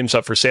new items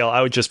up for sale,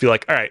 I would just be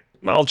like, all right,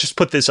 I'll just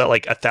put this at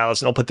like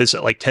 1,000. I'll put this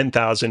at like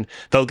 10,000.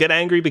 They'll get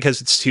angry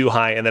because it's too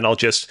high. And then I'll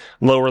just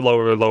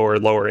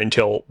lower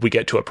until we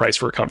get to a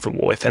price we're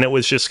comfortable with. And it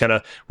was just kind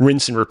of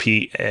rinse and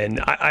repeat. And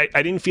I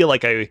didn't feel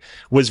like I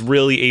was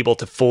really able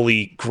to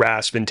fully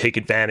grasp and take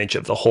advantage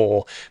of the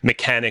whole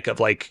mechanic of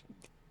like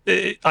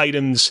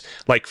items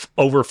like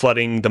over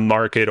flooding the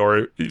market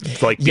or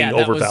like being Yeah,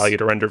 that was-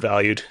 overvalued or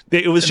undervalued.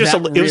 It was just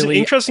That it was an really-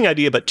 interesting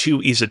idea, but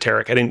too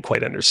esoteric. I didn't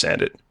quite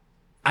understand it.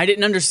 I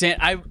didn't understand.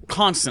 I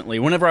constantly,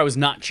 whenever I was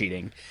not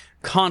cheating,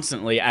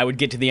 I would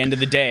get to the end of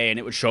the day and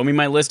it would show me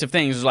my list of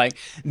things. It was like,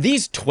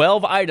 these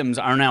 12 items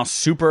are now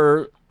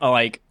super,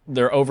 like,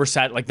 they're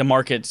oversat, like the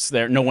market's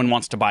there. No one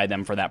wants to buy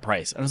them for that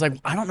price. And I was like,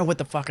 I don't know what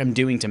the fuck I'm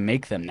doing to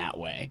make them that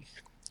way.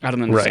 I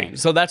don't understand. Right.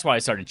 So that's why I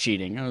started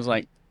cheating. I was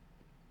like,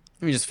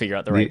 let me just figure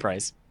out the right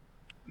price.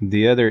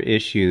 The other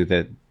issue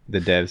that the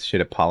devs should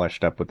have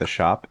polished up with the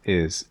shop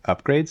is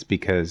upgrades,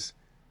 because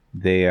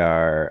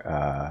they're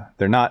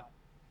not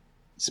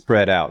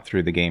spread out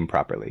through the game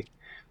properly.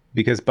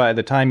 Because by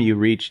the time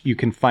you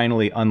can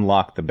finally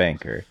unlock the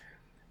banker.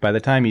 By the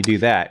time you do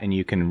that, and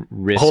you can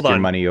risk Hold your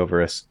on. money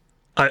over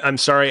I'm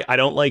sorry, I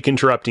don't like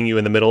interrupting you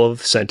in the middle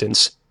of a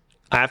sentence.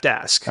 I have to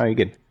ask. Oh, you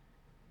good.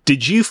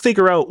 Did you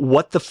figure out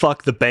what the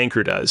fuck the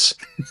banker does?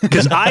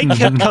 Because I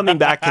kept coming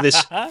back to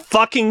this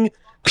fucking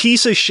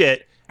piece of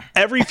shit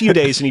every few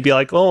days, and he'd be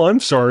like, "Oh,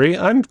 I'm sorry,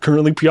 I'm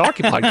currently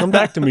preoccupied. Come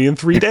back to me in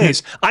 3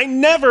 days." I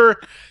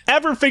never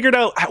ever figured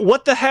out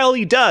what the hell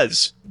he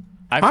does.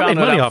 I made found it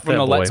money out off from that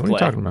the boy. Let's What are you Play.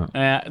 talking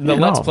about? The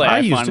Let's Play, I I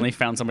used finally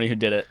found somebody who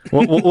did it.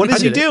 What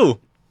does he did it. do?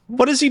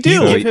 What does he do?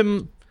 You give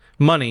him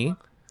money,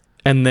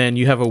 and then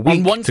you have a week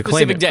On one to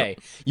claim specific it. day.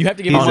 You have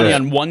to give him He's money a-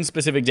 on one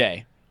specific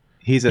day.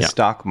 He's a Yeah.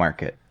 stock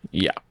market.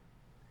 Yeah.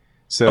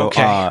 So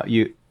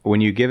Okay.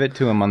 when you give it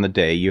to him on the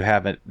day, you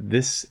have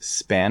this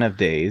span of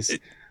days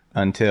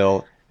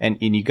until and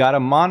you got to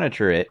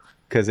monitor it,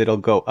 because it'll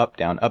go up,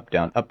 down, up,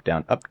 down, up,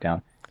 down, up,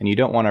 down, and you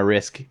don't want to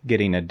risk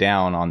getting a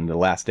down on the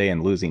last day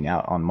and losing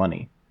out on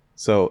money.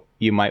 So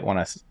you might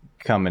want to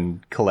come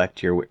and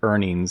collect your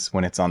earnings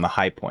when it's on the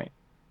high point.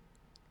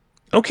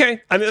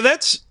 Okay, I mean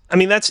I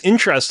mean, that's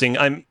interesting.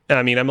 I'm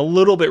a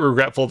little bit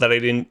regretful that I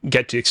didn't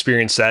get to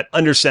experience that.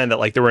 Understand that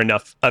like there were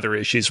enough other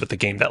issues with the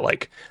game that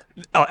like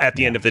at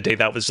the end of the day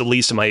that was the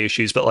least of my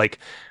issues. But like,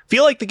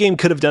 feel like the game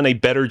could have done a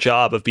better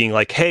job of being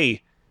like,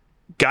 hey,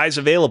 guy's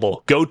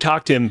available. Go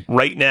talk to him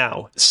right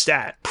now.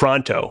 Stat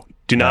pronto.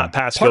 Do not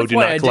pass go. Do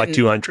not collect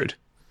 200.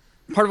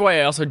 Part of why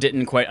I also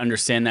didn't quite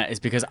understand that is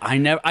because I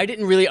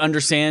didn't really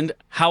understand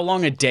how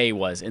long a day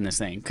was in this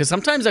thing. Because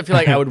sometimes I feel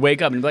like I would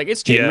wake up and be like,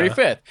 it's January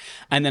 5th.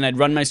 And then I'd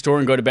run my store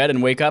and go to bed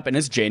and wake up and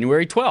it's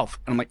January 12th.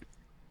 And I'm like,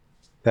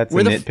 that's a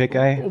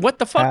nitpick what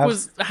the fuck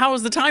have. how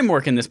is the time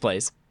work in this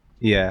place?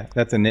 Yeah,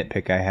 that's a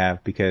nitpick I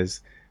have because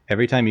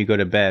every time you go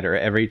to bed or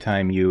every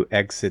time you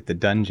exit the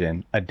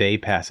dungeon, a day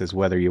passes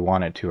whether you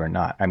want it to or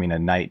not. I mean, a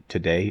night to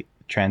day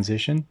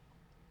transition.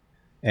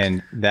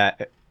 And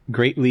that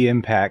greatly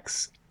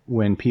impacts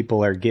when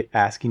people are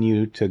asking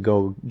you to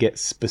go get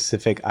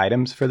specific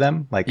items for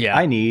them. Like,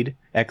 I need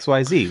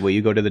XYZ. Will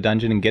you go to the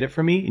dungeon and get it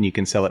for me? And you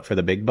can sell it for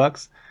the big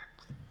bucks.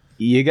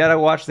 You got to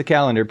watch the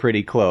calendar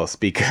pretty close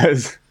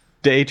because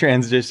day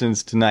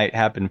transitions tonight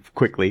happen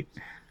quickly.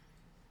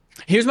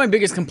 Here's my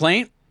biggest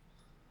complaint.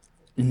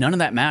 None of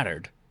that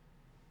mattered.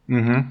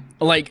 Mm-hmm.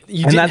 Like,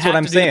 you and didn't that's have what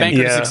I'm to do the saying.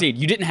 banker to succeed.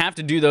 You didn't have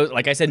to do those.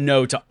 Like I said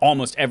no to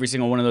almost every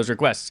single one of those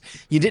requests.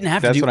 You didn't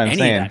have to do any of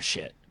that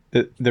shit.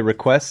 The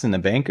requests in the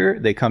banker,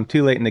 they come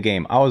too late in the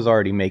game. I was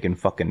already making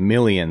fucking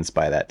millions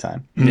by that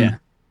time. Yeah.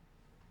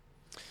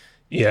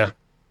 Yeah.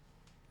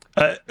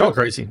 Oh,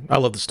 crazy. I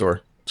love the store.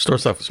 Store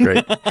stuff is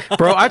great.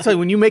 Bro, I tell you,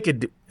 when you make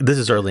it, this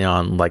is early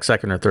on, like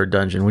second or third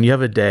dungeon, when you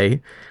have a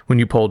day, when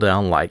you pull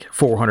down like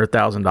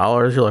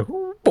 $400,000, you're like,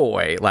 oh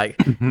boy,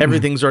 like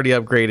everything's already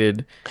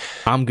upgraded.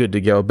 I'm good to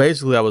go.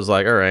 Basically, I was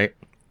like, all right,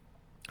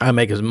 I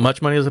make as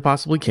much money as I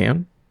possibly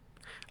can,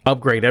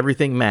 upgrade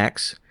everything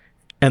max,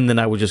 and then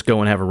I would just go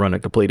and have a run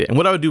and complete it. And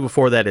what I would do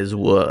before that is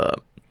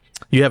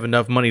you have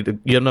enough money,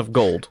 you have enough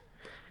gold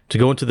to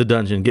go into the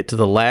dungeon, get to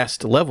the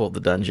last level of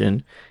the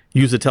dungeon,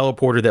 use a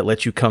teleporter that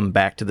lets you come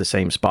back to the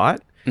same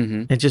spot,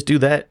 and just do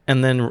that.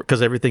 And then,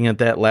 because everything at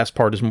that last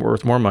part is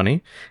worth more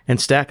money,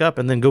 and stack up,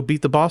 and then go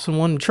beat the boss in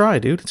one try,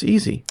 dude. It's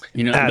easy.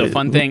 You know, the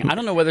fun thing, I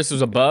don't know whether this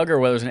was a bug or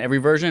whether it's in every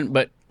version,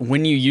 but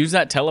when you use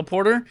that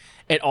teleporter,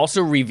 it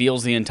also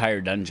reveals the entire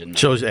dungeon.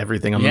 Shows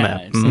everything on the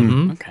map. It's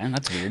like, okay,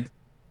 that's weird.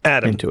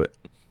 Adam, Into it.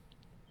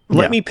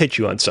 let me pitch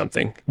you on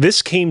something.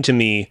 This came to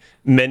me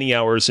many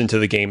hours into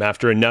the game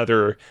after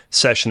another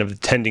session of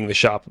attending the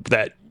shop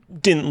that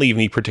didn't leave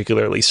me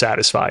particularly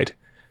satisfied.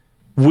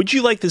 Would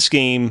you like this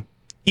game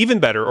even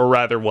better, or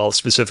rather, well,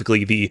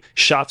 specifically the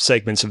shop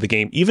segments of the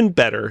game even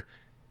better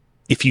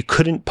if you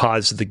couldn't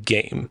pause the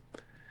game?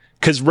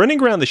 Because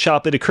running around the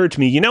shop, it occurred to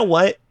me, you know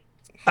what?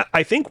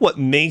 I think what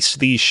makes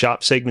these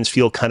shop segments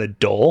feel kind of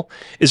dull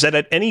is that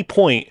at any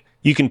point,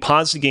 you can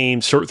pause the game,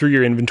 sort through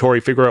your inventory,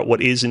 figure out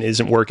what is and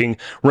isn't working,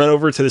 run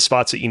over to the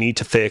spots that you need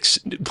to fix,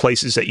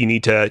 places that you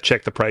need to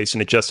check the price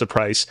and adjust the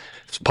price,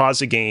 pause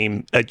the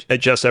game,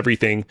 adjust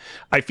everything.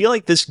 I feel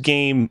like this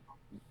game,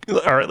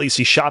 or at least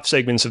the shop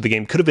segments of the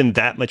game, could have been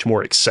that much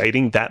more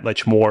exciting, that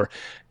much more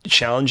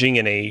challenging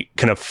in a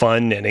kind of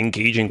fun and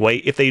engaging way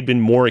if they'd been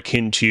more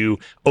akin to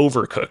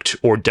Overcooked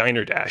or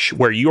Diner Dash,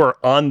 where you are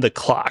on the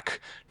clock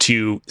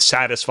to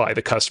satisfy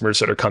the customers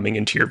that are coming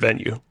into your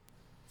venue.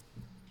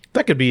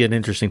 That could be an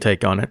interesting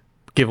take on it.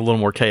 Give a little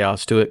more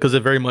chaos to it, because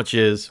it very much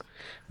is.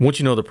 Once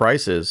you know the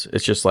prices,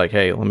 it's just like,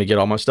 hey, let me get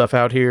all my stuff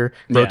out here,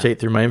 rotate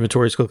through my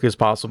inventory as quickly as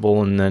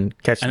possible, and then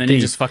catch. And then you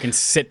just fucking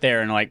sit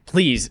there and like,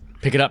 please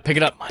pick it up, pick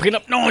it up, pick it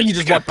up. No, you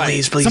just walk by.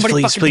 Please, Somebody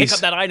please, fucking please. pick up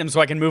that item so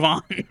I can move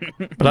on.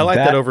 But I like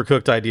that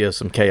overcooked idea.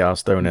 Some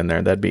chaos thrown in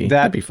there. That'd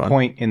be fun.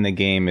 Point in the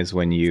game is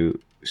when you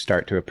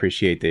start to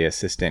appreciate the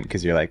assistant,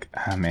 because you're like,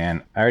 oh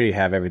man, I already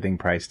have everything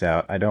priced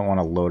out. I don't want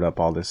to load up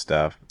all this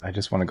stuff. I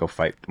just want to go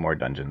fight more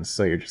dungeons.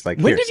 So you're just like,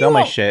 here, sell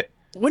my shit.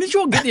 When did you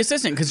all get the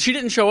assistant? Because she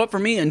didn't show up for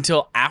me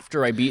until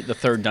after I beat the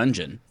third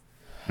dungeon.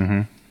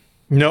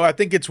 No, I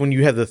think it's when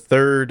you have the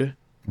third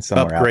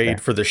Somewhere out there. upgrade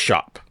for the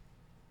shop.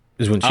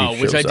 Is when she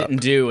shows which I up.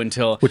 didn't do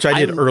until Which I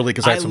did early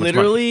because I had so much money.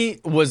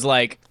 literally was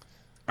like,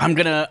 I'm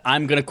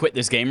gonna quit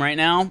this game right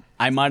now.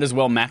 I might as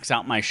well max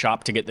out my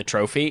shop to get the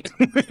trophy.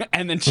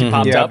 And then she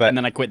popped up, and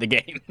then I quit the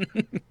game.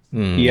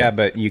 Yeah,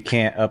 but you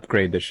can't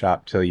upgrade the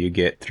shop till you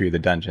get through the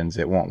dungeons.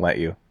 It won't let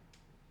you.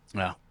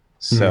 Well,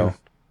 So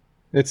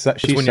she's when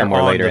you're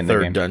somewhere on later the in the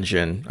third game.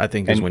 dungeon, I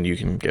think, is when you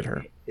can get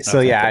her.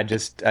 So yeah, I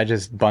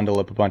just bundle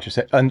up a bunch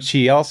of and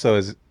she also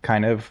is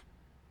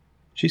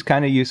she's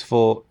kind of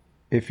useful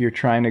if you're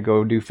trying to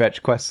go do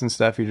fetch quests and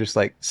stuff. You're just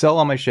like, sell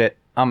all my shit,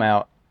 I'm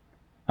out.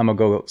 I'm gonna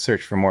go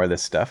search for more of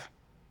this stuff.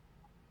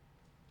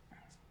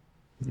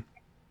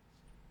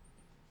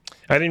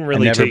 I didn't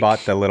really I never bought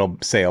the little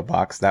sale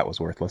box. That was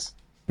worthless.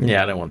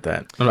 Yeah, I don't want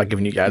that. I'm not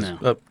giving you guys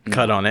a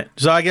cut on it.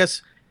 So I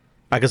guess,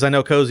 because I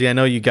know, Cozy, I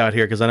know you got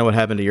here because I know what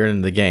happened to your end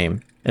of the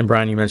game. And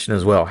Brian, you mentioned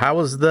as well. How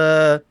was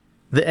the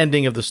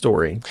ending of the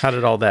story? How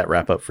did all that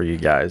wrap up for you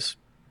guys?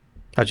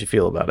 How'd you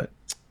feel about it?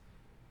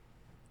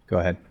 Go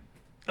ahead.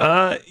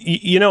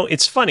 You know,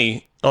 it's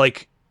funny.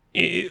 Like,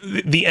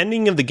 the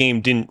ending of the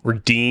game didn't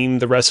redeem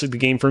the rest of the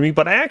game for me,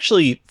 but I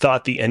actually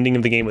thought the ending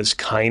of the game was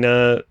kind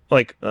of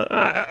like,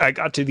 I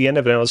got to the end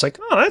of it and I was like,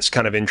 oh, that's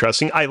kind of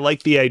interesting. I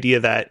like the idea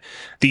that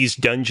these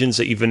dungeons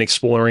that you've been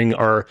exploring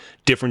are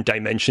different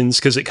dimensions,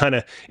 because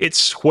it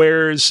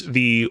squares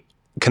the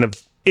kind of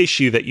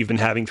issue that you've been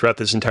having throughout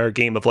this entire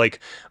game of like,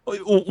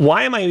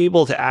 why am I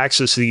able to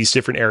access these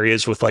different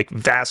areas with like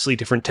vastly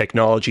different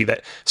technology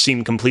that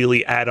seem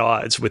completely at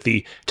odds with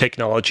the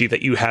technology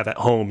that you have at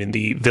home in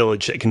the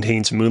village that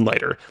contains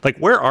Moonlighter? Like,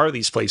 where are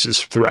these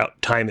places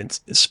throughout time and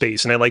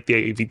space? And I like the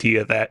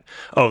idea that,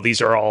 oh, these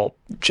are all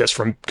just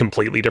from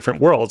completely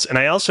different worlds. And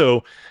I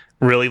also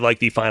really like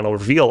the final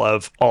reveal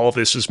of all of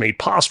this was made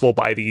possible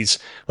by these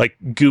like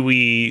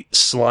gooey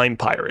slime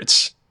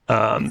pirates.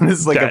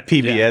 This is like a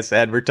PBS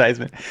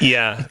advertisement.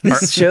 Yeah.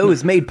 This show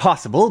is made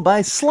possible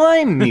by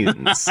slime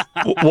mutants.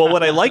 Well,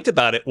 what I liked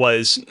about it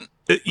was,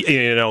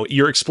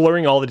 you're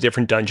exploring all the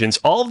different dungeons.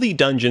 All of the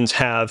dungeons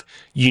have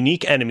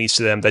unique enemies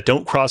to them that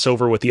don't cross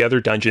over with the other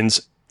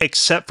dungeons,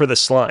 except for the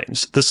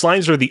slimes. The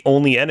slimes are the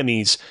only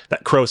enemies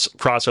that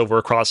cross over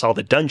across all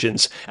the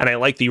dungeons. And I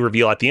like the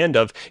reveal at the end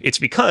of, it's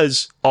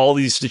because all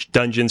these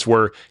dungeons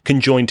were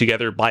conjoined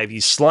together by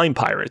these slime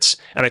pirates.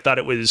 And I thought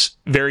it was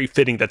very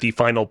fitting that the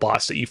final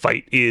boss that you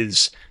fight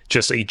is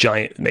just a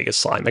giant mega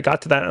slime. I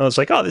got to that and I was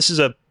like, oh, this is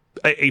a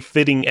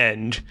fitting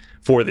end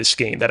for this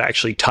game that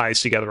actually ties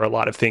together a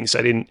lot of things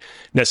I didn't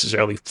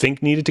necessarily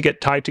think needed to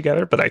get tied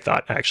together, but I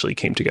thought actually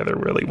came together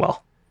really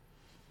well.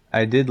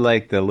 I did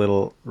like the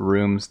little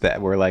rooms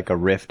that were like a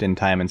rift in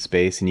time and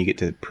space, and you get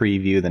to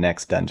preview the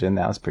next dungeon.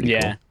 That was pretty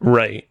cool.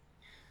 Right.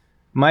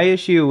 My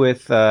issue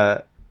with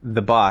the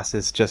boss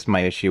is just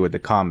my issue with the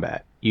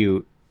combat.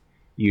 You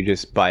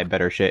just buy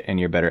better shit and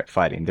you're better at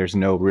fighting. There's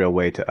no real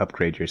way to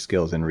upgrade your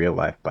skills in real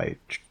life by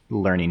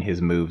learning his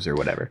moves or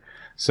whatever.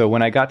 So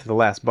when I got to the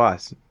last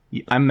boss,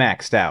 I'm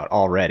maxed out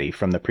already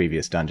from the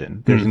previous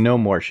dungeon. There's no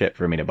more shit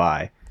for me to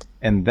buy.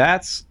 And I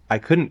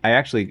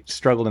actually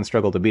struggled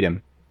to beat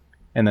him.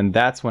 And then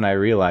that's when I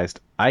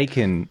realized I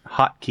can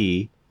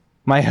hotkey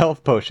my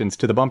health potions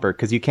to the bumper,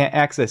 because you can't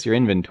access your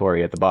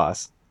inventory at the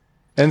boss.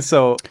 And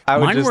so I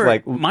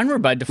would mine were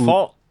by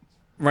default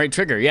right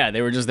trigger. Yeah,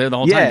 they were just there the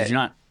whole time. Did you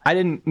not? I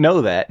didn't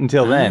know that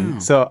until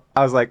then. So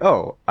I was like,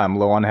 oh, I'm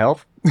low on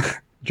health.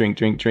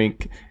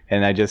 drink.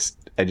 And I just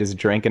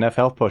drank enough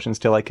health potions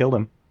till I killed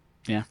him.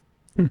 Yeah.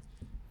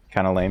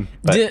 Kind of lame.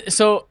 But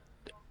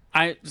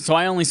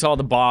I only saw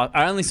the boss.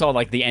 I only saw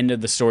like the end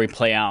of the story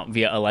play out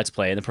via a Let's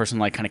Play. The person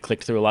like kind of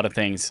clicked through a lot of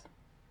things.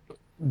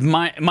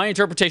 My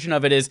interpretation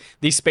of it is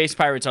these space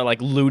pirates are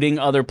like looting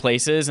other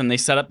places, and they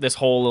set up this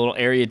whole little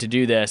area to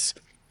do this,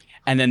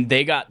 and then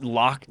they got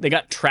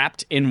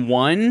trapped in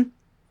one,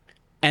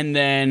 and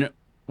then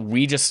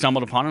we just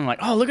stumbled upon them like,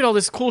 oh, look at all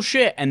this cool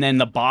shit, and then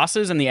the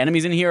bosses and the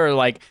enemies in here are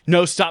like,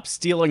 no, stop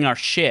stealing our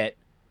shit,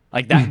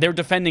 like that. They're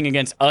defending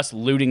against us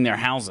looting their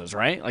houses,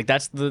 right? Like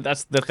that's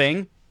the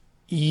thing.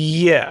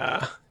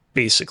 Yeah,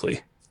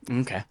 basically.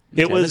 Okay.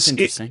 That's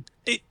interesting.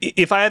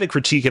 If I had a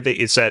critique of it,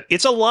 it's that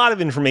it's a lot of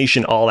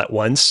information all at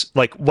once.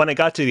 Like when I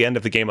got to the end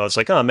of the game, I was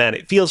like, oh man,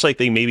 it feels like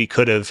they maybe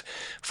could have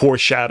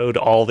foreshadowed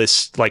all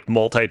this like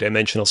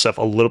multi-dimensional stuff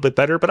a little bit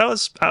better, but I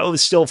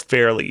was still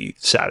fairly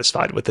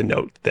satisfied with the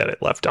note that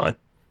it left on.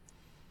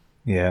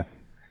 Yeah.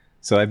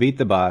 So I beat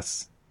the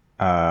boss,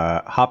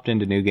 hopped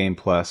into New Game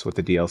Plus with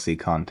the DLC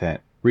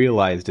content,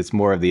 realized it's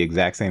more of the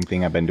exact same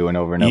thing I've been doing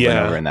over and over and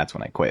over, and that's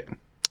when I quit.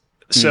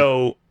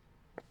 So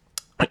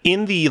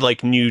in the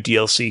like new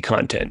DLC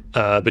content,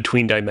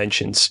 Between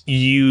Dimensions,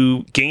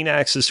 you gain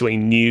access to a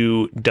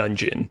new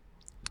dungeon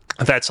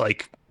that's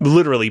like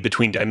literally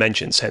between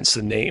dimensions, hence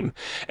the name.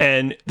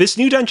 And this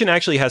new dungeon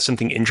actually has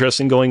something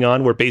interesting going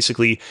on, where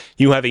basically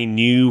you have a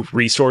new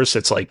resource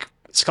that's like,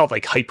 it's called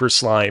like Hyper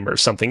Slime or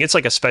something. It's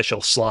like a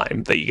special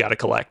slime that you got to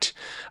collect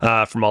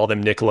from all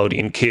them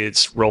Nickelodeon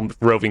kids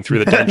roving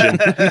through the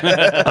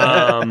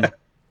dungeon.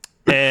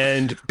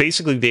 And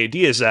basically the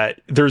idea is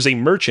that there's a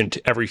merchant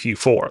every few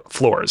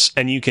floors,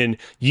 and you can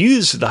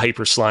use the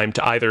Hyper Slime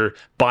to either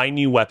buy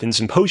new weapons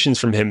and potions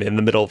from him in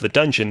the middle of the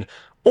dungeon,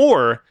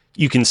 or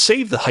you can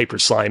save the Hyper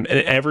Slime, and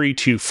every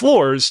 2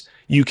 floors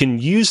you can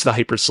use the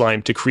Hyper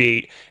Slime to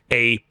create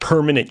a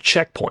permanent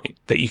checkpoint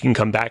that you can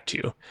come back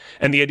to.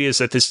 And the idea is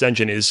that this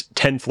dungeon is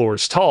 10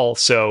 floors tall,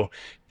 so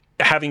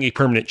having a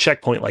permanent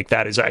checkpoint like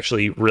that is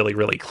actually really,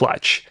 really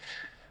clutch.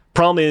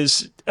 Problem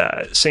is,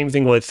 same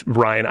thing with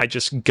Ryan. I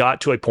just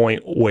got to a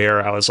point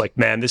where I was like,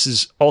 man, this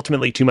is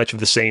ultimately too much of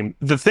the same.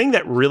 The thing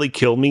that really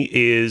killed me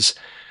is,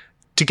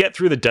 to get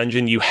through the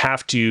dungeon, you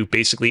have to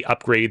basically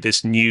upgrade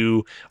this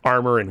new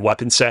armor and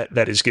weapon set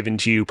that is given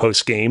to you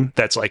post-game.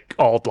 That's like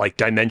all like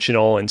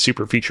dimensional and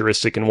super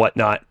futuristic and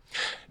whatnot.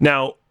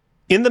 Now,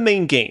 in the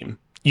main game,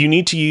 you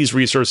need to use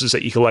resources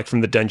that you collect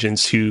from the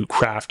dungeons to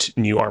craft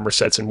new armor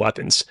sets and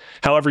weapons.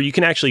 However, you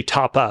can actually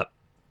top up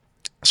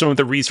some of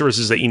the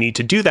resources that you need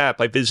to do that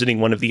by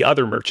visiting one of the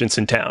other merchants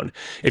in town.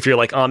 If you're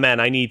like, oh man,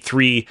 I need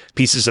 3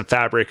 pieces of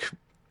fabric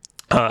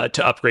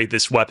to upgrade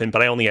this weapon,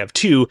 but I only have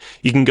 2,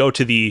 you can go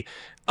to the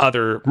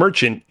other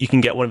merchant, you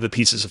can get one of the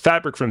pieces of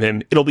fabric from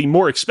him. It'll be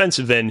more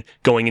expensive than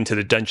going into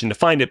the dungeon to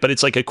find it, but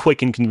it's like a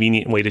quick and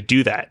convenient way to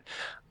do that.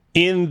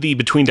 In the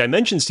Between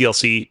Dimensions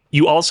DLC,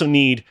 you also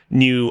need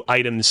new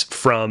items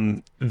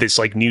from this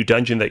like new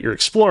dungeon that you're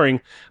exploring,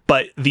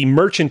 but the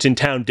merchant in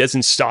town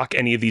doesn't stock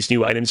any of these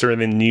new items that are in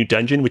the new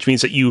dungeon, which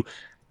means that you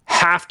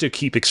have to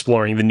keep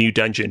exploring the new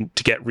dungeon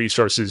to get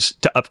resources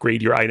to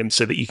upgrade your items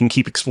so that you can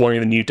keep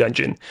exploring the new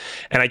dungeon.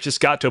 And I just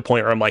got to a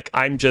point where I'm like,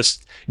 I'm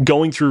just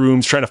going through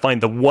rooms trying to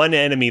find the one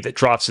enemy that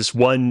drops this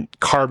one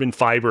carbon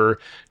fiber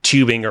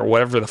tubing or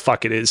whatever the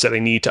fuck it is that I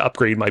need to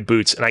upgrade my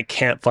boots, and I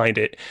can't find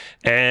it.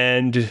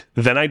 And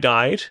then I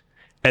died,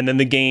 and then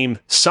the game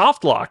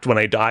soft locked when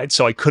I died,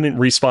 so I couldn't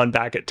respawn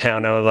back at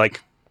town. I was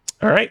like,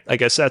 all right, I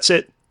guess that's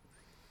it.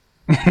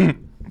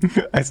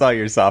 I saw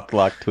your soft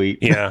lock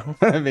tweet. Yeah.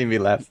 That made me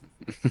laugh.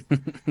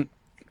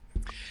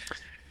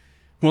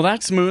 Well,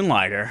 that's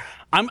Moonlighter.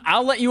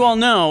 I'll let you all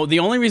know, the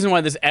only reason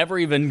why this ever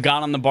even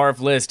got on the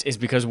BARF list is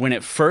because when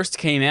it first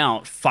came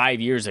out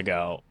 5 years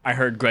ago, I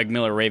heard Greg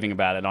Miller raving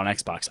about it on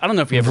Xbox. I don't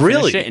know if he ever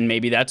finished it, and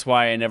maybe that's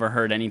why I never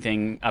heard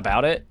anything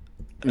about it,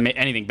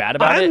 anything bad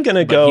about it. I'm going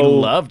to go. go He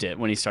loved it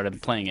when he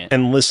started playing it.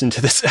 and listen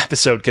to this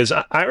episode, because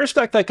I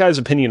respect that guy's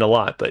opinion a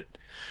lot, but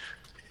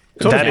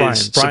So that Brian.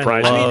 is Brian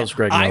surprising. loves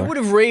Greg I Miller. would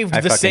have raved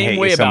I the fucking same hate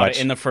way you so about much.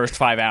 it in the first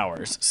 5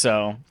 hours.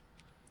 So,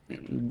 I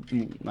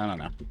don't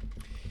know.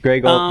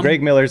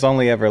 Greg Miller's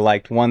only ever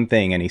liked one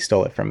thing, and he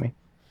stole it from me.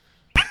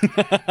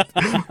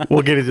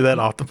 We'll get into that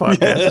off the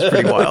podcast. It's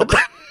pretty wild.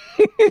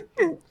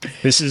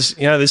 This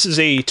is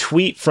a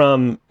tweet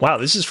from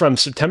this is from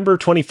September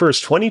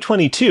 21st,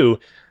 2022.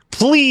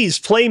 Please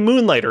play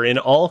Moonlighter in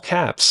all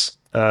caps,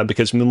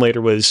 because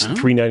Moonlighter was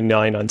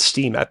 $3.99 on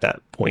Steam at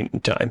that point in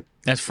time.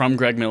 That's from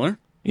Greg Miller.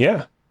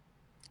 Yeah.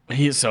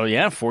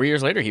 4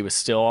 years later, he was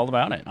still all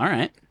about it. All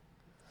right.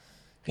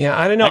 Yeah,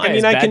 I don't know. That guy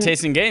has bad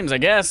taste in games, I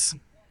guess.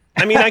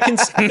 I mean, I can.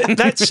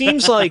 That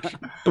seems like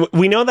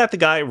we know that the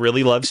guy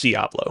really loves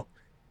Diablo,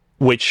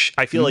 which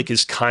I feel like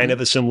is kind of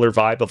a similar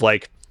vibe of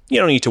like, you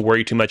don't need to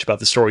worry too much about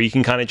the story. You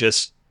can kind of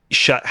just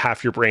shut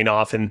half your brain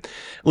off and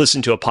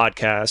listen to a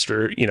podcast,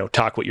 or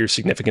talk with your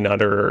significant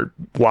other, or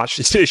wash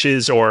the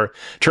dishes, or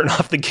turn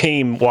off the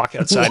game, walk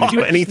outside, and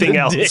do anything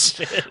else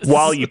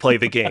while you play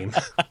the game.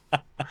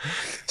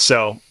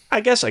 So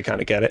I guess I kind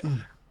of get it.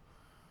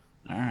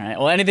 All right.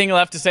 Well, anything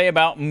left to say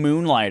about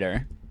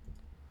Moonlighter?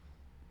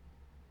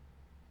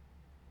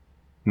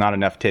 Not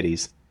enough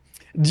titties.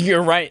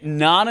 You're right.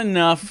 Not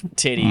enough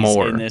titties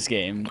More. in this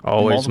game.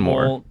 Always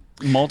more.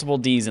 Multiple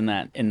D's in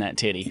that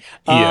titty.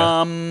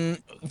 Yeah.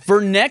 For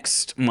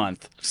next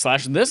month /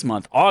 this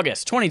month,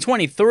 August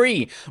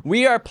 2023,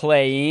 we are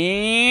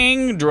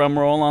playing. Drum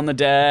roll on the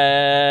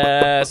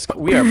desk.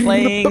 We are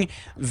playing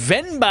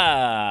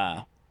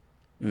Venba.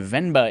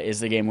 Venba is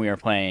the game we are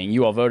playing.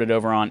 You all voted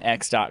over on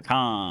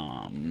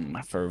X.com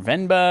for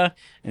Venba.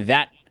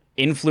 That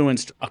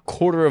influenced a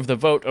quarter of the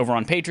vote over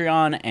on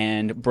Patreon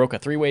and broke a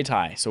 3-way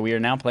tie. So we are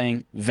now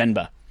playing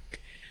Venba.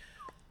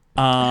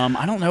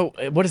 I don't know.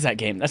 What is that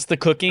game? That's the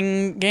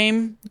cooking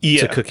game?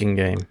 It's a cooking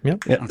game.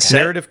 Yep. Yeah. Okay.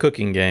 Narrative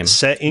cooking game.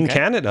 Set in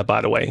Canada,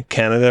 by the way.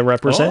 Canada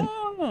represent.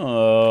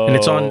 Oh. And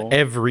it's on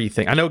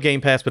everything. I know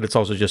Game Pass, but it's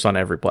also just on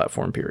every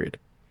platform, period.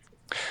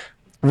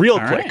 Real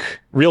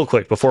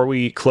quick, before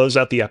we close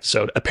out the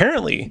episode,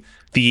 apparently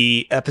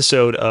the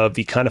episode of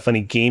the Kind of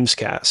Funny Games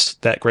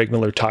cast that Greg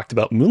Miller talked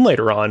about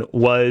Moonlighter on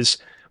was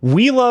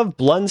We Love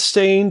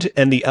Bloodstained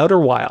and the Outer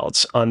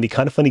Wilds on the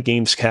Kind of Funny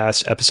Games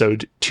cast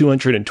episode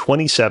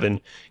 227.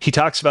 He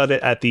talks about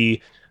it at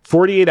the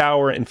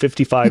 48-hour and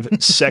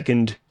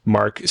 55-second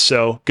mark.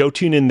 So go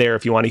tune in there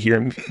if you want to hear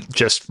him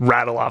just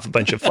rattle off a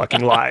bunch of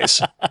fucking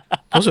lies.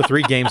 Those are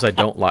 3 games I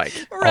don't like.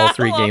 All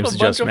 3 games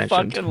just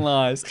mentioned. Fucking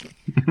lies.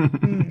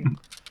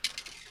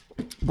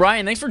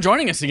 Brian, thanks for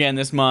joining us again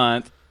this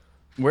month.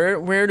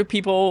 Where do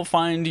people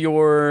find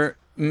your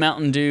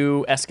Mountain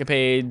Dew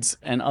escapades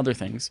and other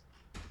things?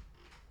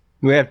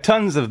 We have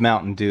tons of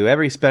Mountain Dew.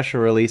 Every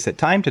special release at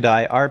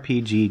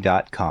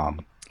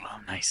timetodiRPG.com. Oh,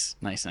 nice.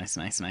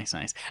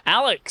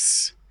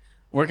 Alex,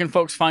 where can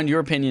folks find your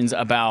opinions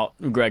about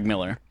Greg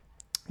Miller?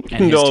 You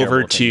can go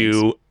over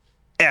to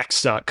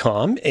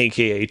X.com,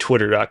 aka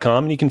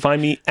Twitter.com, and you can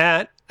find me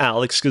at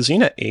Alex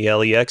Gazina,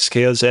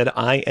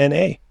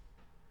 ALEXKOZINA.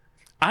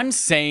 I'm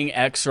saying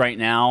X right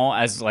now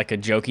as like a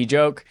jokey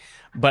joke,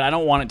 but I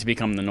don't want it to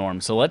become the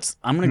norm. So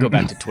I'm going to go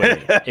back to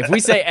Twitter. If we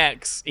say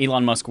X,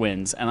 Elon Musk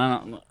wins, and I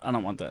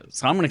don't want that.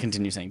 So I'm going to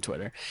continue saying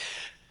Twitter.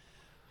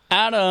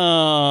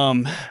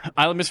 Adam,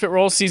 Island Misfit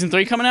Rolls Season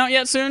 3 coming out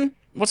yet soon?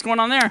 What's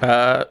going on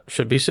there?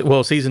 Should be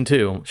Season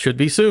 2 should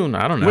be soon.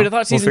 I don't know. Wait, I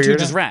thought Season 2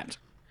 just wrapped.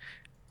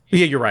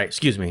 Yeah, you're right.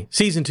 Excuse me.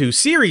 Season 2,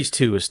 Series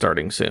 2 is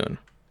starting soon.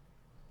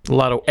 A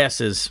lot of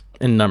S's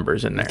and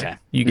numbers in there. Okay.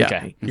 You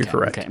got me. You're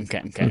correct.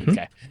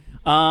 Okay.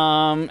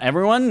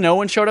 Everyone, no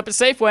one showed up at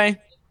Safeway.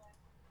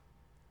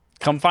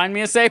 Come find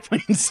me a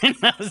Safeway in San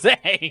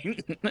Jose.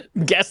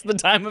 Guess the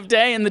time of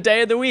day and the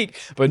day of the week,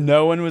 but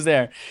no one was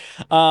there.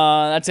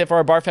 That's it for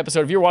our BARF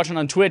episode. If you're watching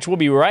on Twitch, we'll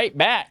be right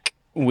back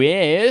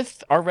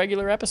with our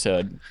regular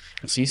episode.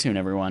 See you soon,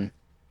 everyone.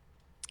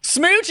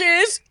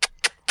 Smooches!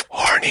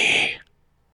 Horny.